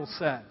Bible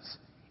says.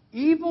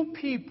 Evil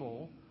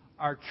people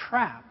are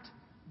trapped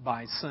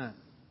by sin.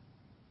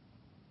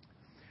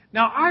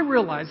 Now, I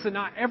realize that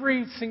not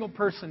every single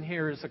person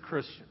here is a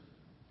Christian.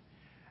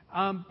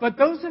 But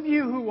those of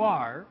you who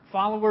are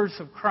followers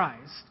of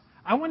Christ,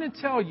 I want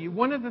to tell you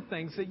one of the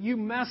things that you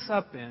mess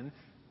up in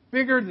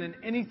bigger than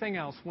anything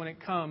else when it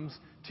comes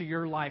to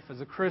your life as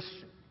a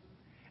Christian.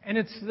 And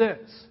it's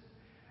this.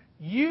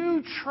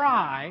 You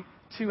try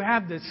to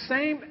have the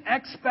same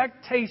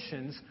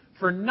expectations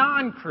for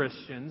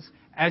non-Christians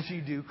as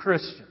you do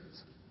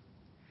Christians.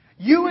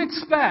 You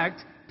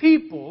expect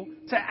people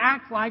to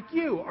act like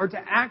you or to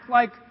act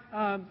like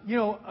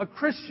a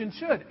Christian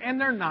should, and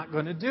they're not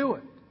going to do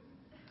it.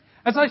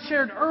 As I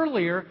shared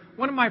earlier,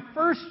 one of my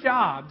first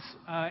jobs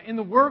in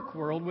the work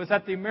world was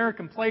at the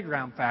American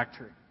Playground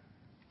Factory.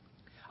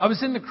 I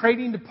was in the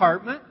crating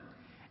department,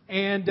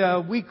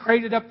 and we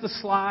crated up the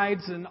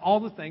slides and all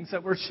the things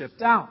that were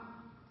shipped out.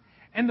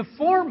 And the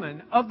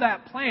foreman of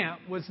that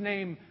plant was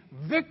named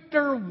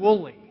Victor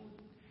Woolley.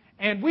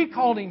 And we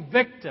called him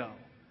Victo,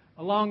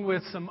 along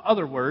with some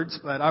other words,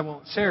 but I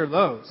won't share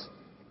those.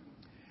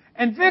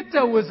 And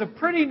Victo was a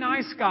pretty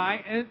nice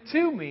guy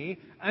to me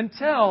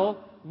until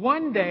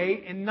one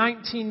day in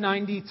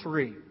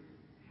 1993.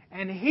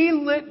 And he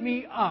lit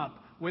me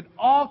up with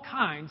all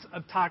kinds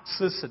of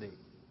toxicity.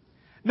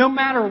 No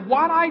matter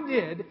what I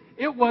did,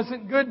 it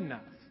wasn't good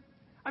enough.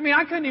 I mean,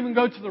 I couldn't even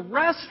go to the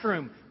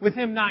restroom with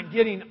him not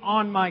getting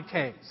on my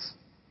case.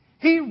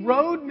 He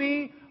rode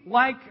me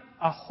like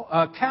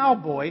a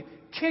cowboy,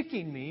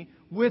 kicking me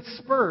with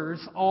spurs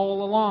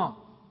all along.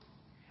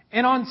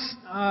 And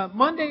on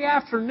Monday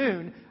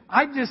afternoon,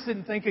 I just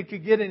didn't think it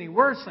could get any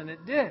worse than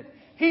it did.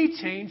 He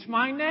changed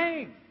my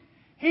name.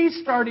 He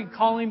started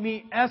calling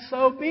me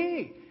SOB.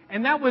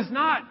 And that was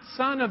not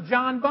son of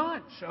John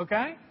Bunch,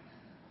 okay?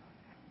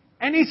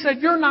 And he said,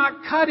 you're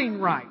not cutting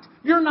right.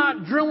 You're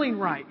not drilling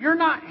right. You're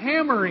not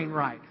hammering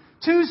right.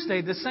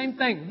 Tuesday, the same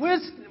thing.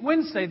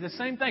 Wednesday, the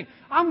same thing.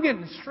 I'm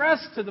getting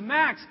stressed to the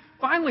max.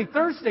 Finally,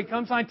 Thursday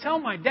comes, I tell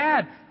my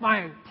dad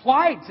my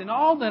plight and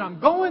all that I'm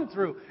going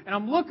through, and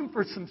I'm looking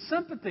for some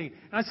sympathy.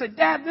 And I said,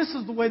 Dad, this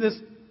is the way this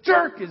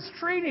jerk is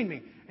treating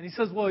me. And he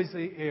says, well, is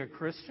he a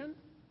Christian? And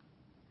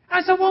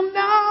I said, well,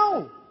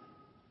 no.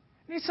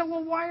 And he said,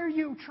 well, why are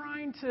you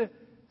trying to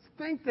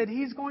think that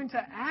he's going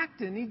to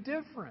act any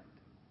different?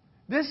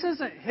 This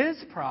isn't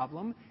his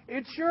problem.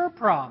 It's your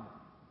problem.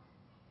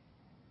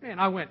 Man,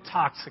 I went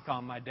toxic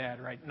on my dad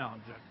right now. I'm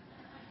joking.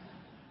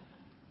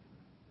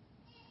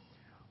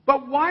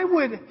 But why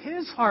would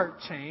his heart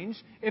change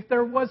if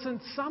there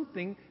wasn't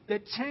something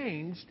that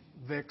changed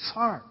Vic's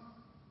heart?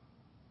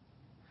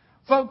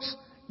 Folks,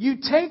 you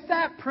take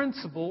that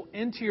principle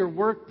into your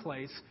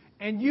workplace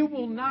and you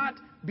will not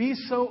be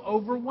so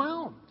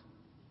overwhelmed.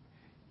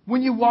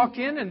 When you walk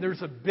in and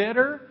there's a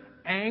bitter,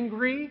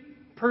 angry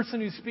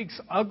person who speaks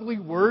ugly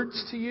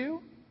words to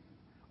you,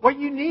 what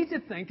you need to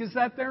think is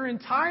that their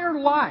entire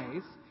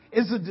life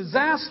is a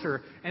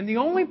disaster, and the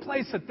only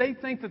place that they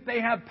think that they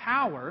have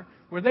power,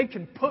 where they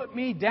can put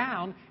me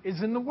down,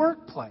 is in the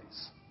workplace.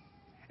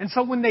 And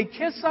so when they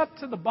kiss up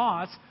to the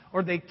boss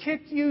or they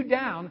kick you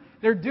down,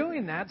 they're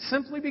doing that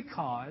simply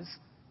because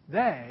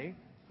they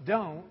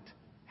don't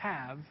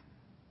have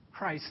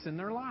Christ in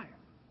their life.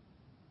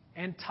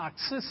 And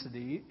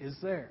toxicity is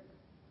there.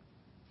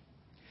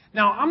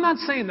 Now, I'm not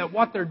saying that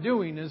what they're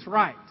doing is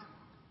right.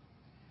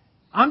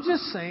 I'm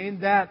just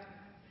saying that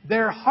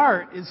their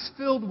heart is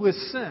filled with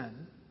sin,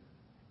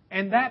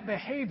 and that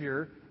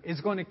behavior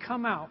is going to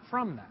come out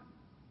from that.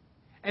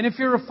 And if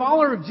you're a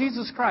follower of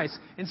Jesus Christ,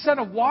 instead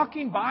of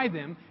walking by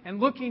them and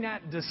looking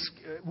at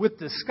with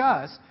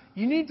disgust,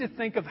 you need to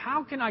think of,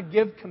 how can I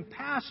give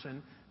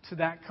compassion to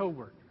that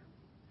coworker?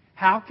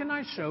 How can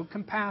I show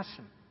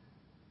compassion?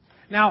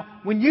 Now,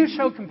 when you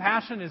show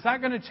compassion, is that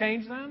going to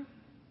change them?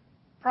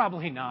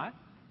 Probably not.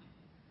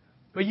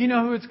 But you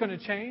know who it's going to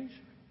change?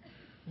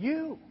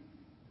 You.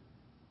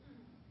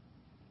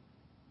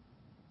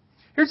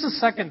 Here's the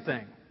second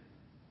thing.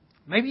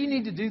 Maybe you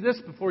need to do this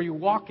before you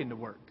walk into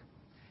work.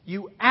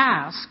 You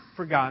ask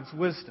for God's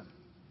wisdom.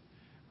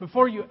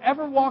 Before you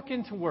ever walk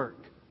into work,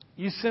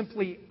 you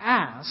simply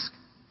ask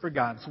for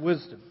God's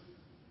wisdom.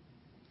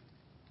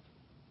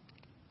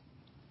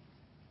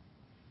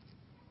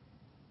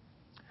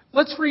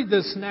 Let's read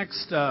this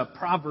next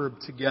proverb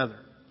together.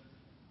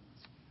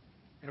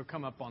 It'll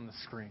come up on the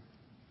screen.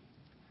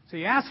 So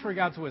you ask for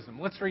God's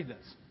wisdom. Let's read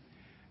this.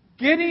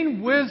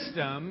 Getting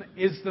wisdom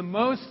is the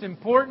most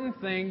important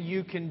thing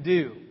you can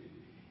do.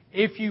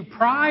 If you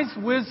prize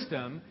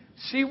wisdom,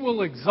 she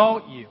will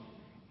exalt you.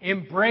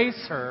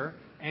 Embrace her,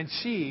 and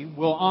she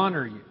will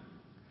honor you.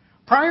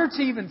 Prior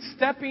to even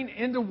stepping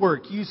into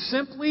work, you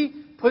simply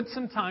put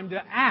some time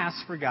to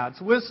ask for God's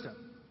wisdom.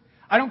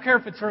 I don't care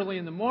if it's early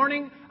in the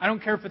morning. I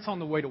don't care if it's on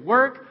the way to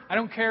work. I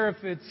don't care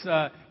if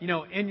it's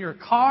in your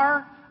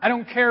car. I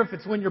don't care if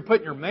it's when you're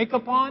putting your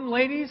makeup on,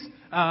 ladies,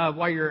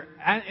 while you're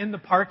in the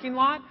parking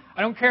lot.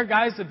 I don't care,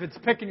 guys, if it's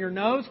picking your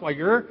nose while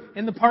you're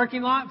in the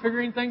parking lot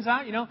figuring things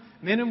out. You know,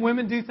 men and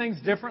women do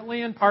things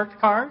differently in parked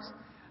cars.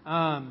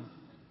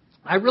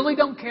 I really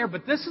don't care,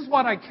 but this is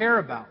what I care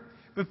about.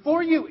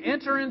 Before you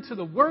enter into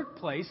the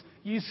workplace,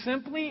 you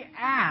simply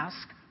ask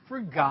for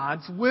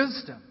God's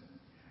wisdom.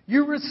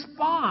 You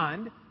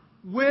respond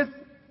with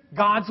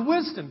God's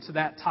wisdom to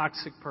that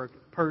toxic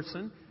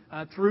person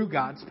through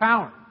God's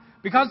power.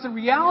 Because the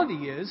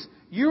reality is,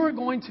 you are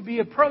going to be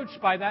approached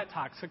by that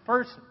toxic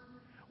person.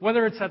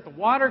 Whether it's at the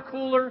water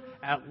cooler,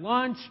 at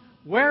lunch,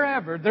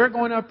 wherever, they're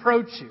going to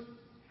approach you.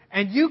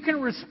 And you can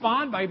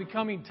respond by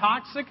becoming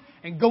toxic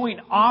and going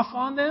off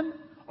on them,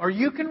 or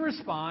you can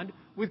respond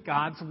with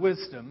God's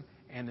wisdom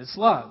and His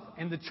love.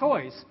 And the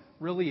choice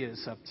really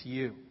is up to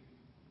you.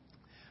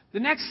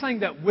 The next thing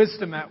that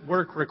wisdom at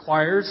work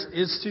requires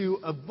is to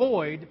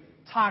avoid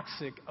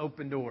toxic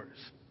open doors.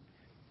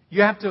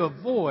 You have to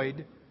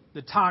avoid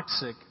the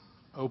toxic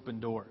open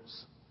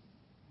doors.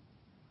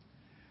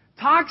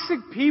 Toxic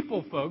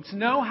people, folks,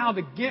 know how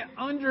to get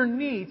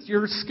underneath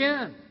your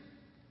skin.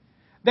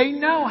 They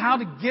know how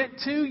to get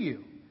to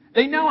you.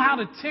 They know how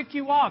to tick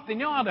you off. They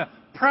know how to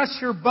press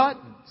your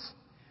buttons.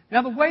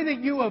 Now, the way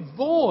that you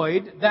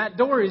avoid that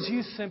door is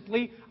you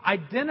simply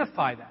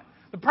identify that.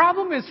 The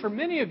problem is, for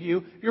many of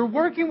you, you're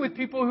working with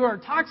people who are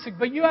toxic,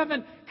 but you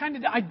haven't kind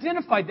of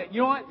identified that.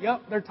 You know what?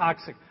 Yep, they're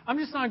toxic. I'm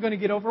just not going to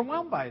get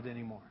overwhelmed by it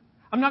anymore.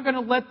 I'm not going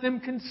to let them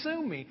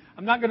consume me.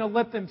 I'm not going to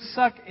let them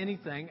suck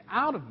anything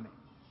out of me.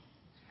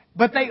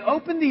 But they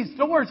open these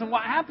doors, and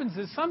what happens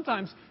is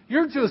sometimes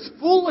you're just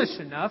foolish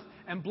enough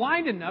and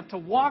blind enough to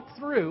walk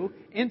through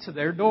into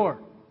their door.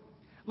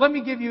 Let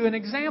me give you an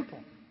example.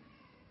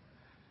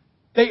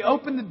 They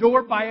open the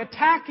door by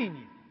attacking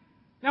you.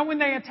 Now, when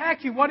they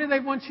attack you, what do they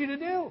want you to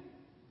do?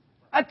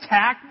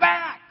 Attack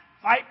back.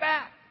 Fight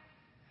back.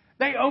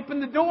 They open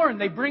the door and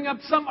they bring up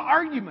some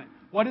argument.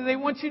 What do they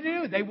want you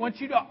to do? They want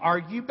you to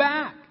argue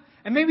back.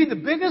 And maybe the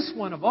biggest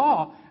one of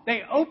all,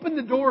 they open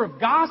the door of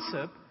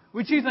gossip,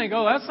 which you think,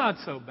 oh, that's not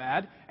so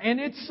bad. And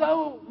it's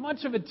so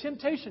much of a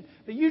temptation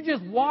that you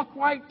just walk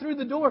right through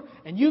the door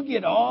and you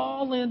get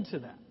all into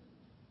that.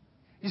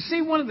 You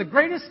see, one of the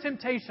greatest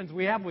temptations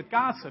we have with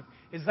gossip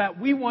is that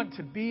we want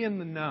to be in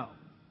the know.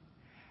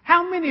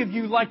 How many of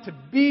you like to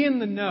be in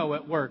the know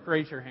at work?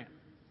 Raise your hand.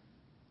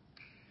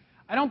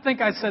 I don't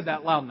think I said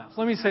that loud enough.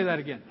 Let me say that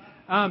again.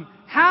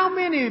 How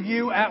many of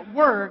you at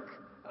work,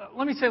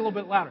 let me say a little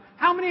bit louder.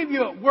 How many of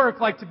you at work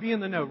like to be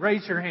in the know?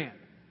 Raise your hand.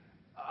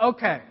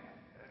 Okay.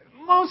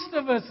 Most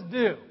of us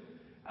do.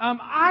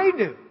 I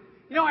do.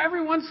 You know,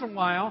 every once in a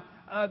while,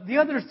 the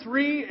other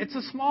three, it's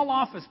a small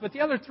office, but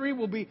the other three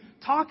will be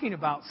talking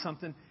about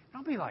something. And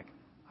I'll be like,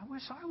 I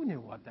wish I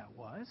knew what that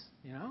was,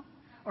 you know?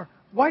 Or,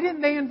 why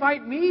didn't they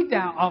invite me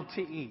out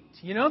to eat?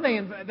 You know,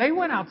 they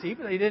went out to eat,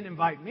 but they didn't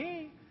invite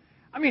me.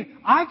 I mean,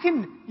 I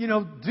can,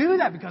 do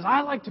that because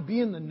I like to be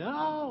in the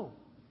know.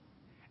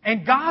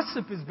 And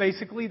gossip is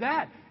basically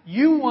that.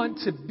 You want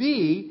to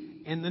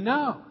be in the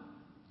know.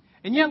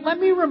 And yet, let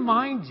me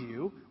remind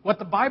you what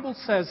the Bible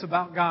says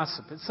about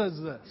gossip. It says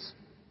this.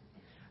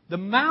 The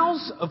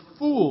mouths of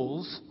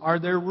fools are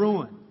their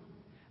ruin.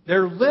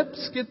 Their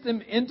lips get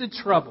them into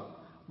trouble.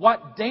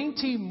 What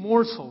dainty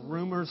morsel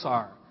rumors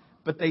are,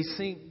 but they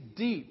sink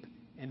deep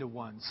into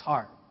one's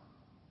heart.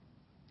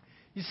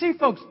 You see,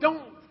 folks,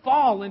 don't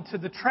fall into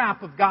the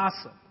trap of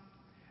gossip,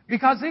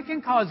 because it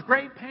can cause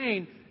great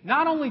pain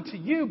not only to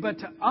you but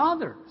to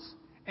others,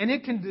 and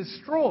it can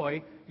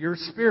destroy your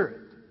spirit.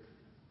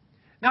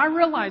 Now, I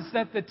realize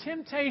that the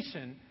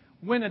temptation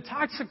when a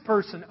toxic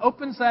person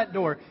opens that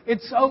door,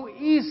 it's so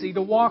easy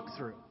to walk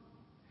through.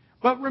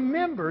 But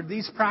remember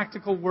these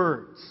practical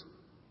words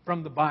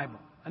from the Bible.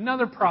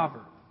 Another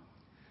proverb.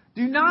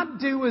 Do not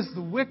do as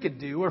the wicked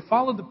do or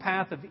follow the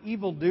path of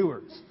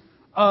evildoers.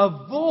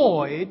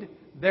 Avoid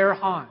their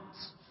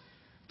haunts.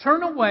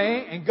 Turn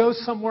away and go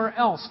somewhere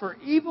else, for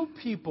evil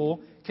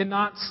people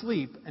cannot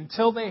sleep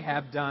until they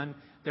have done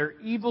their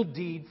evil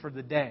deed for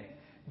the day.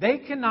 They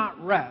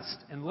cannot rest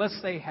unless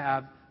they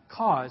have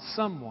caused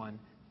someone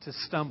to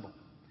stumble.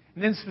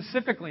 And then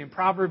specifically in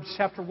Proverbs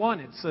chapter 1,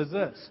 it says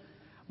this,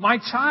 My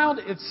child,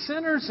 if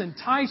sinners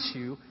entice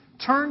you,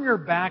 turn your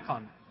back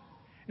on them.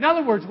 In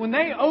other words, when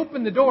they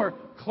open the door,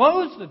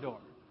 close the door.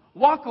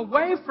 Walk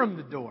away from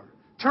the door.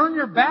 Turn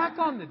your back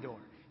on the door.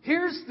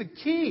 Here's the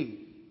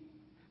key.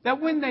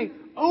 That when they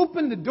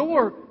open the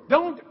door,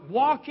 don't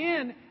walk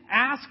in,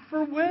 ask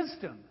for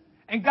wisdom.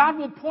 And God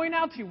will point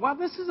out to you, well,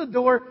 this is a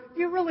door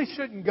you really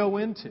shouldn't go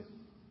into.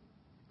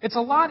 It's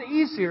a lot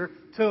easier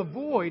to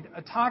avoid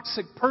a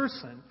toxic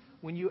person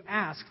when you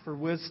ask for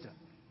wisdom.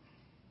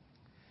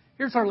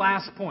 Here's our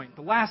last point,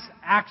 the last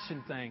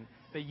action thing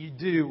that you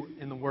do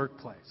in the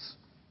workplace.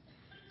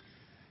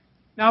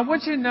 Now, I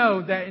want you to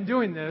know that in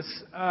doing this,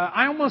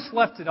 I almost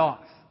left it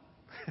off.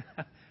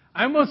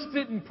 I almost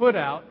didn't put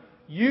out,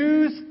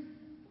 use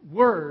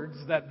words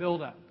that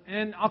build up.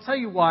 And I'll tell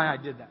you why I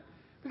did that.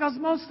 Because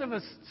most of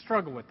us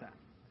struggle with that.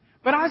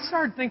 But I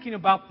started thinking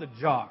about the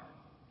jar.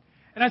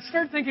 And I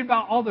started thinking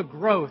about all the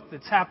growth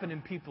that's happened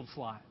in people's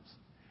lives.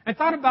 I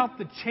thought about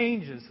the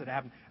changes that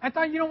happen. I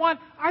thought, you know what?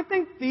 I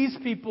think these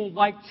people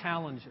like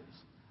challenges.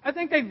 I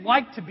think they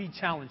like to be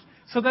challenged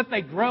so that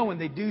they grow and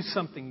they do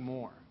something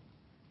more.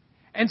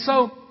 And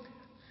so,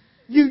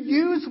 you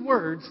use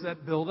words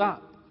that build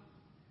up.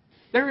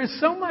 There is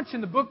so much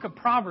in the book of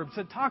Proverbs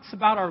that talks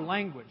about our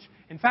language.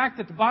 In fact,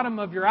 at the bottom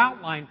of your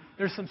outline,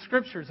 there's some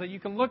scriptures that you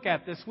can look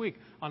at this week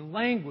on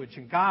language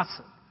and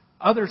gossip.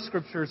 Other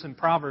scriptures in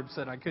Proverbs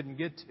that I couldn't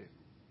get to.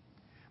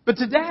 But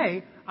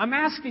today, I'm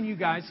asking you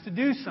guys to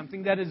do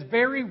something that is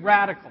very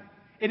radical.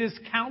 It is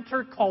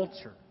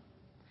counterculture.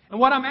 And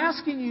what I'm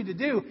asking you to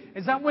do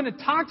is that when a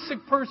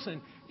toxic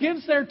person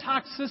gives their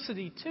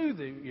toxicity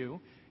to you,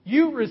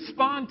 you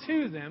respond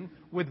to them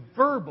with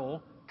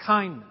verbal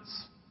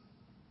kindness.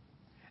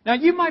 Now,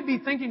 you might be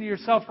thinking to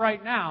yourself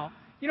right now,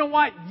 you know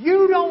what?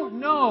 You don't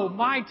know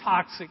my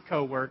toxic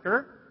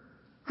coworker.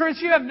 Chris,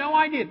 you have no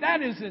idea.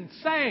 That is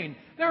insane.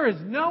 There is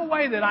no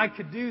way that I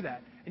could do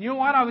that. And you know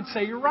what? I would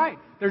say you're right.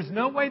 There's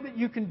no way that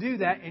you can do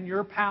that in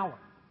your power.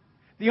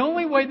 The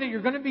only way that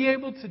you're going to be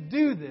able to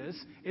do this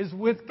is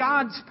with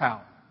God's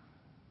power.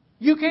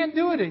 You can't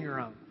do it in your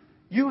own.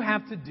 You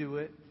have to do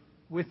it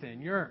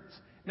within yours.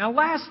 Now,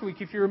 last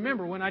week, if you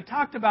remember, when I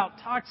talked about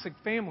toxic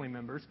family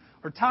members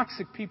or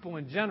toxic people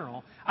in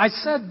general, I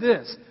said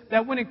this,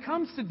 that when it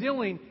comes to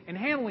dealing and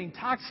handling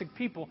toxic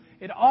people,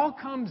 it all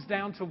comes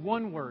down to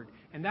one word,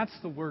 and that's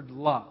the word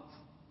love.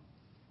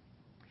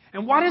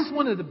 And what is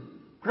one of the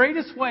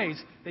greatest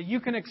ways that you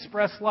can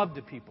express love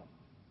to people?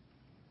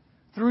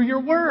 Through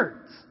your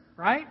words,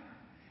 right?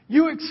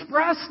 You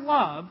express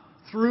love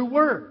through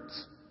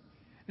words.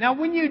 Now,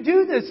 when you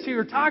do this to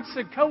your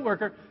toxic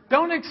coworker,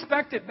 don't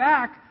expect it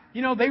back.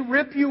 You know, they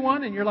rip you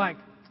one and you're like,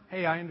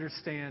 hey, I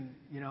understand,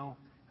 no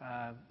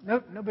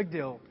big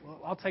deal.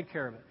 Well, I'll take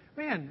care of it.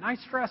 Man, nice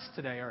dress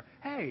today. Or,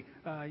 hey,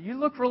 you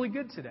look really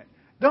good today.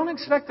 Don't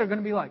expect they're going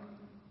to be like,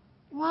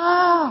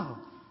 wow,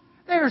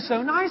 they are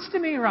so nice to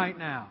me right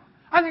now.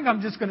 I think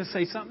I'm just going to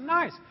say something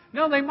nice.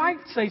 No, they might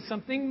say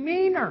something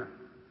meaner.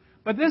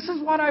 But this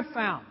is what I've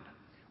found.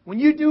 When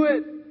you do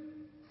it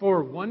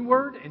for 1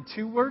 word and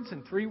 2 words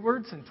and 3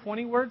 words and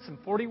 20 words and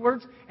 40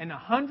 words and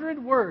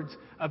 100 words,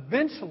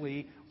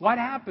 eventually what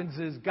happens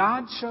is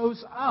God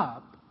shows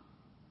up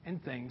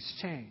and things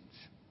change.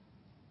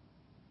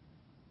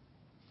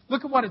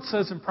 Look at what it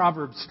says in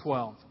Proverbs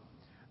 12.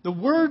 The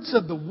words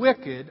of the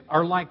wicked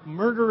are like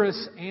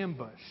murderous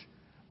ambush,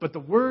 but the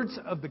words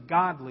of the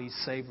godly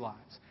save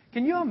lives.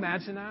 Can you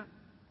imagine that?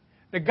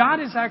 That God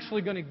is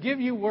actually going to give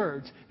you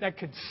words that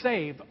could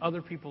save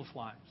other people's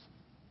lives.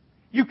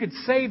 You could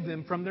save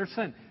them from their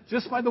sin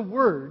just by the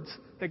words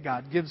that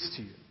God gives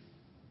to you.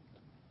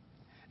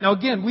 Now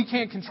again, we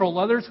can't control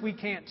others, we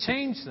can't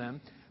change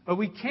them, but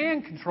we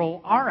can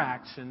control our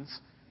actions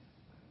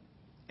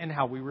and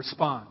how we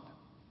respond.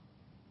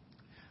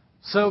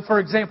 So, for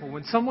example,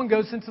 when someone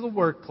goes into the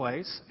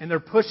workplace and they're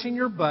pushing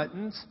your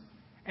buttons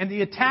and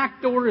the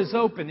attack door is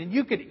open and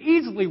you could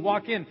easily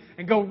walk in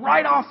and go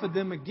right off of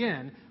them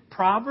again,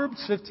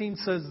 Proverbs 15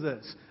 says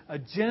this, a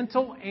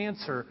gentle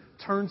answer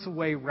turns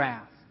away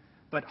wrath,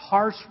 but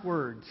harsh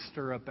words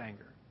stir up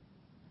anger.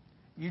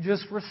 You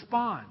just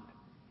respond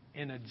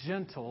in a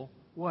gentle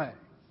way.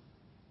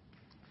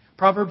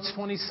 Proverbs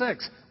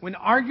 26, when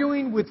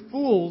arguing with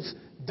fools,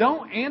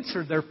 don't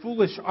answer their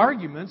foolish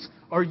arguments,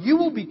 or you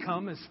will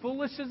become as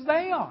foolish as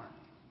they are.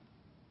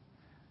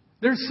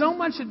 There's so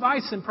much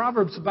advice in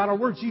Proverbs about our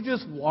words. You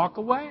just walk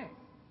away.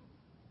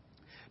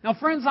 Now,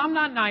 friends, I'm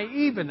not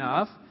naive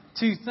enough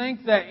to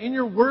think that in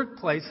your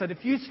workplace, that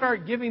if you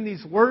start giving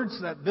these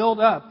words that build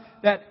up,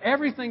 that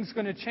everything's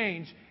going to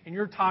change in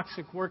your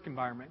toxic work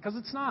environment, because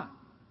it's not.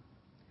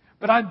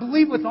 But I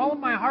believe with all of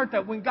my heart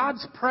that when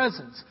God's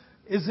presence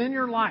is in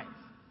your life,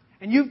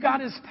 and you've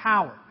got His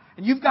power,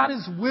 and you've got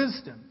His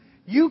wisdom,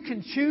 you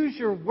can choose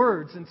your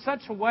words in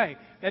such a way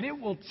that it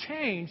will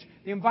change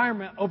the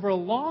environment over a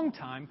long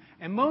time,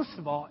 and most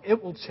of all,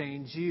 it will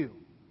change you.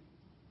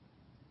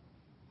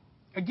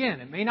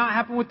 Again, it may not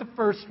happen with the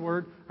first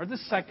word, or the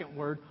second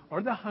word,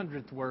 or the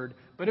 100th word,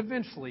 but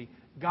eventually,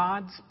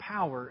 God's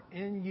power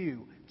in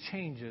you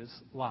changes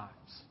lives.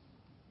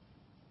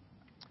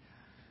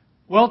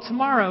 Well,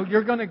 tomorrow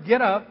you're going to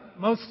get up,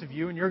 most of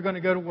you, and you're going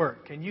to go to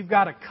work. And you've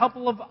got a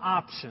couple of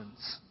options.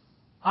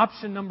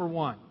 Option number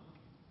one.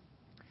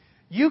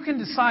 You can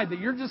decide that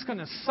you're just going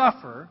to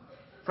suffer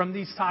from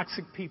these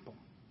toxic people.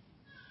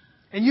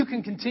 And you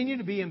can continue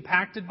to be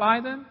impacted by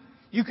them.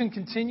 You can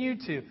continue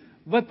to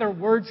let their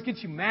words get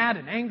you mad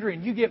and angry,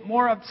 and you get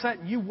more upset,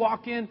 and you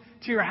walk in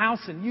to your house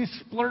and you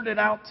splurt it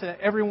out to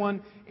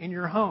everyone in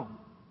your home.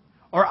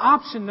 Or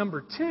option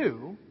number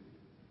two,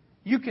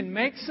 you can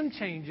make some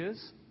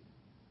changes,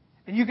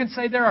 and you can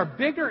say there are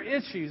bigger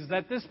issues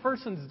that this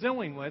person's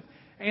dealing with,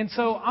 and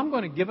so I'm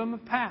going to give them a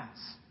pass.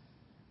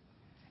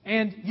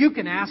 And you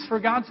can ask for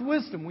God's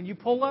wisdom when you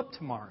pull up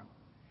tomorrow.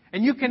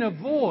 And you can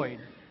avoid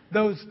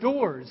those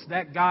doors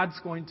that God's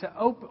going to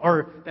open,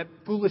 or that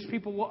foolish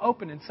people will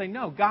open and say,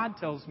 no, God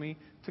tells me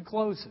to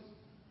close it.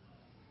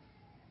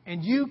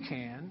 And you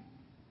can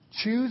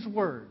choose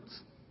words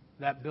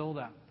that build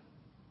up.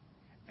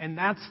 And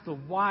that's the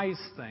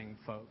wise thing,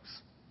 folks,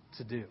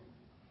 to do.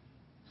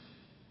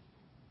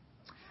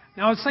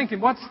 Now, I was thinking,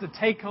 what's the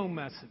take-home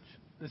message?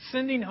 The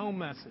sending home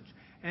message.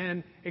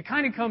 And it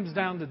kind of comes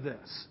down to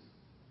this.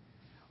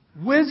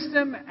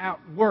 Wisdom at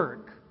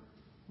work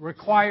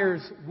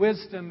requires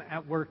wisdom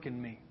at work in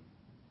me.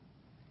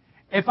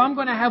 If I'm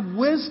going to have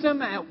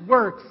wisdom at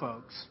work,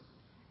 folks,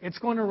 it's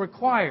going to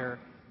require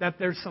that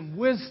there's some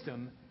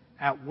wisdom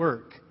at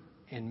work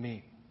in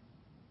me.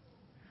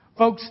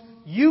 Folks,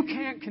 you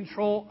can't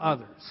control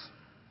others.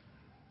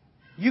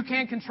 You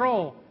can't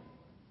control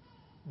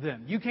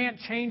them. You can't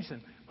change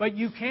them. But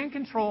you can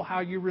control how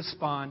you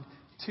respond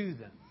to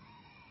them.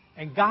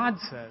 And God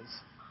says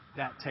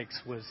that takes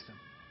wisdom.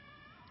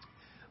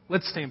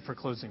 Let's stand for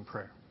closing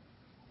prayer.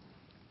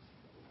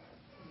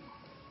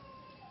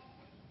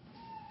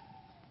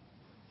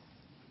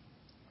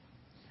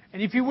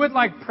 And if you would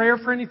like prayer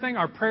for anything,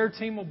 our prayer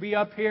team will be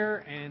up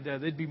here,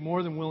 and they'd be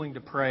more than willing to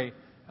pray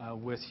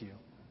with you.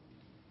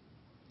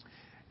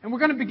 And we're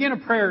going to begin a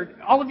prayer.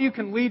 All of you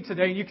can lead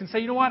today, and you can say,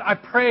 you know what, I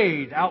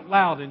prayed out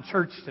loud in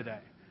church today.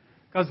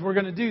 Because we're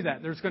going to do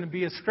that. There's going to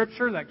be a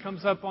scripture that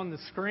comes up on the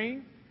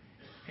screen,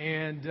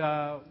 and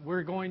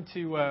we're going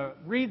to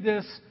read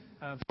this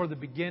for the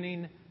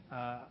beginning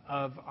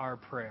of our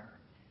prayer.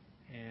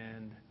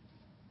 And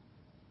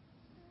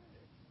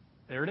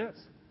there it is.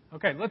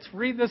 Okay, let's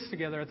read this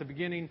together at the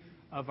beginning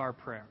of our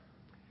prayer.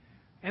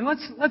 And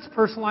let's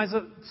personalize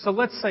it. So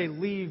let's say,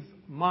 leave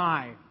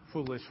my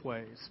foolish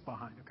ways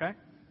behind, okay?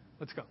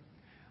 Let's go.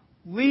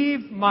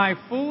 Leave my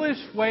foolish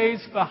ways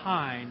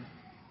behind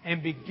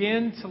and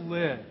begin to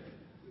live.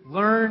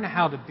 Learn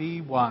how to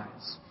be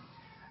wise.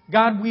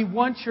 God, we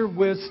want your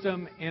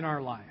wisdom in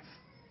our life.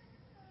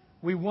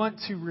 We want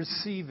to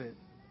receive it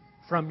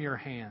from your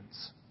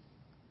hands.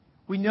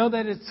 We know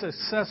that it's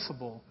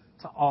accessible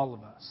to all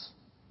of us.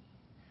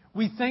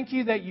 We thank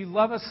you that you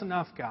love us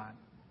enough, God,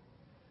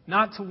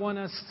 not to want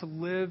us to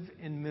live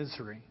in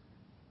misery,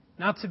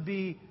 not to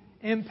be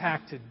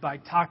impacted by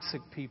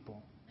toxic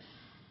people,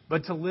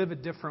 but to live a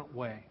different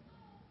way.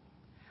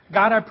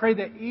 God, I pray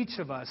that each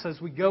of us, as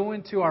we go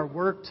into our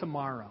work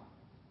tomorrow,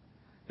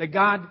 that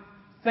God,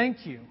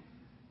 thank you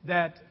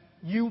that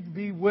you'll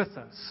be with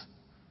us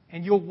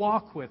and you'll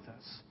walk with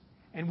us,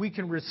 and we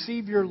can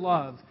receive your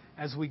love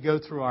as we go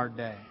through our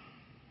day.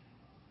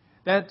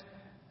 That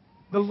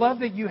the love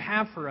that you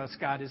have for us,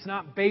 God, is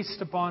not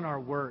based upon our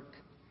work.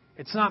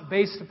 It's not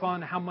based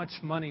upon how much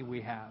money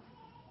we have.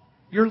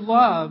 Your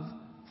love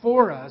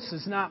for us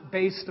is not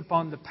based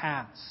upon the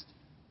past.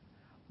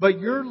 But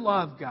your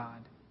love, God,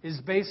 is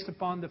based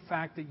upon the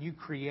fact that you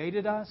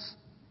created us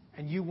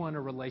and you want a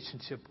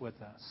relationship with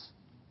us.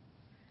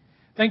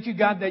 Thank you,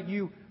 God, that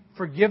you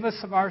forgive us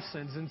of our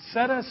sins and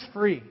set us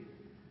free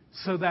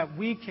so that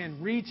we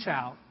can reach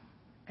out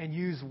and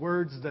use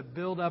words that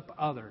build up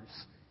others,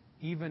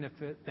 even if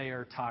they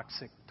are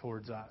toxic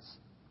towards us.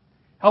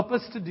 Help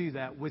us to do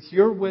that. With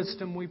your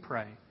wisdom, we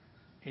pray.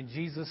 In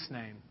Jesus'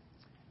 name,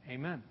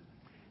 amen.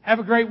 Have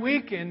a great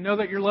week and know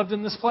that you're loved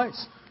in this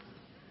place.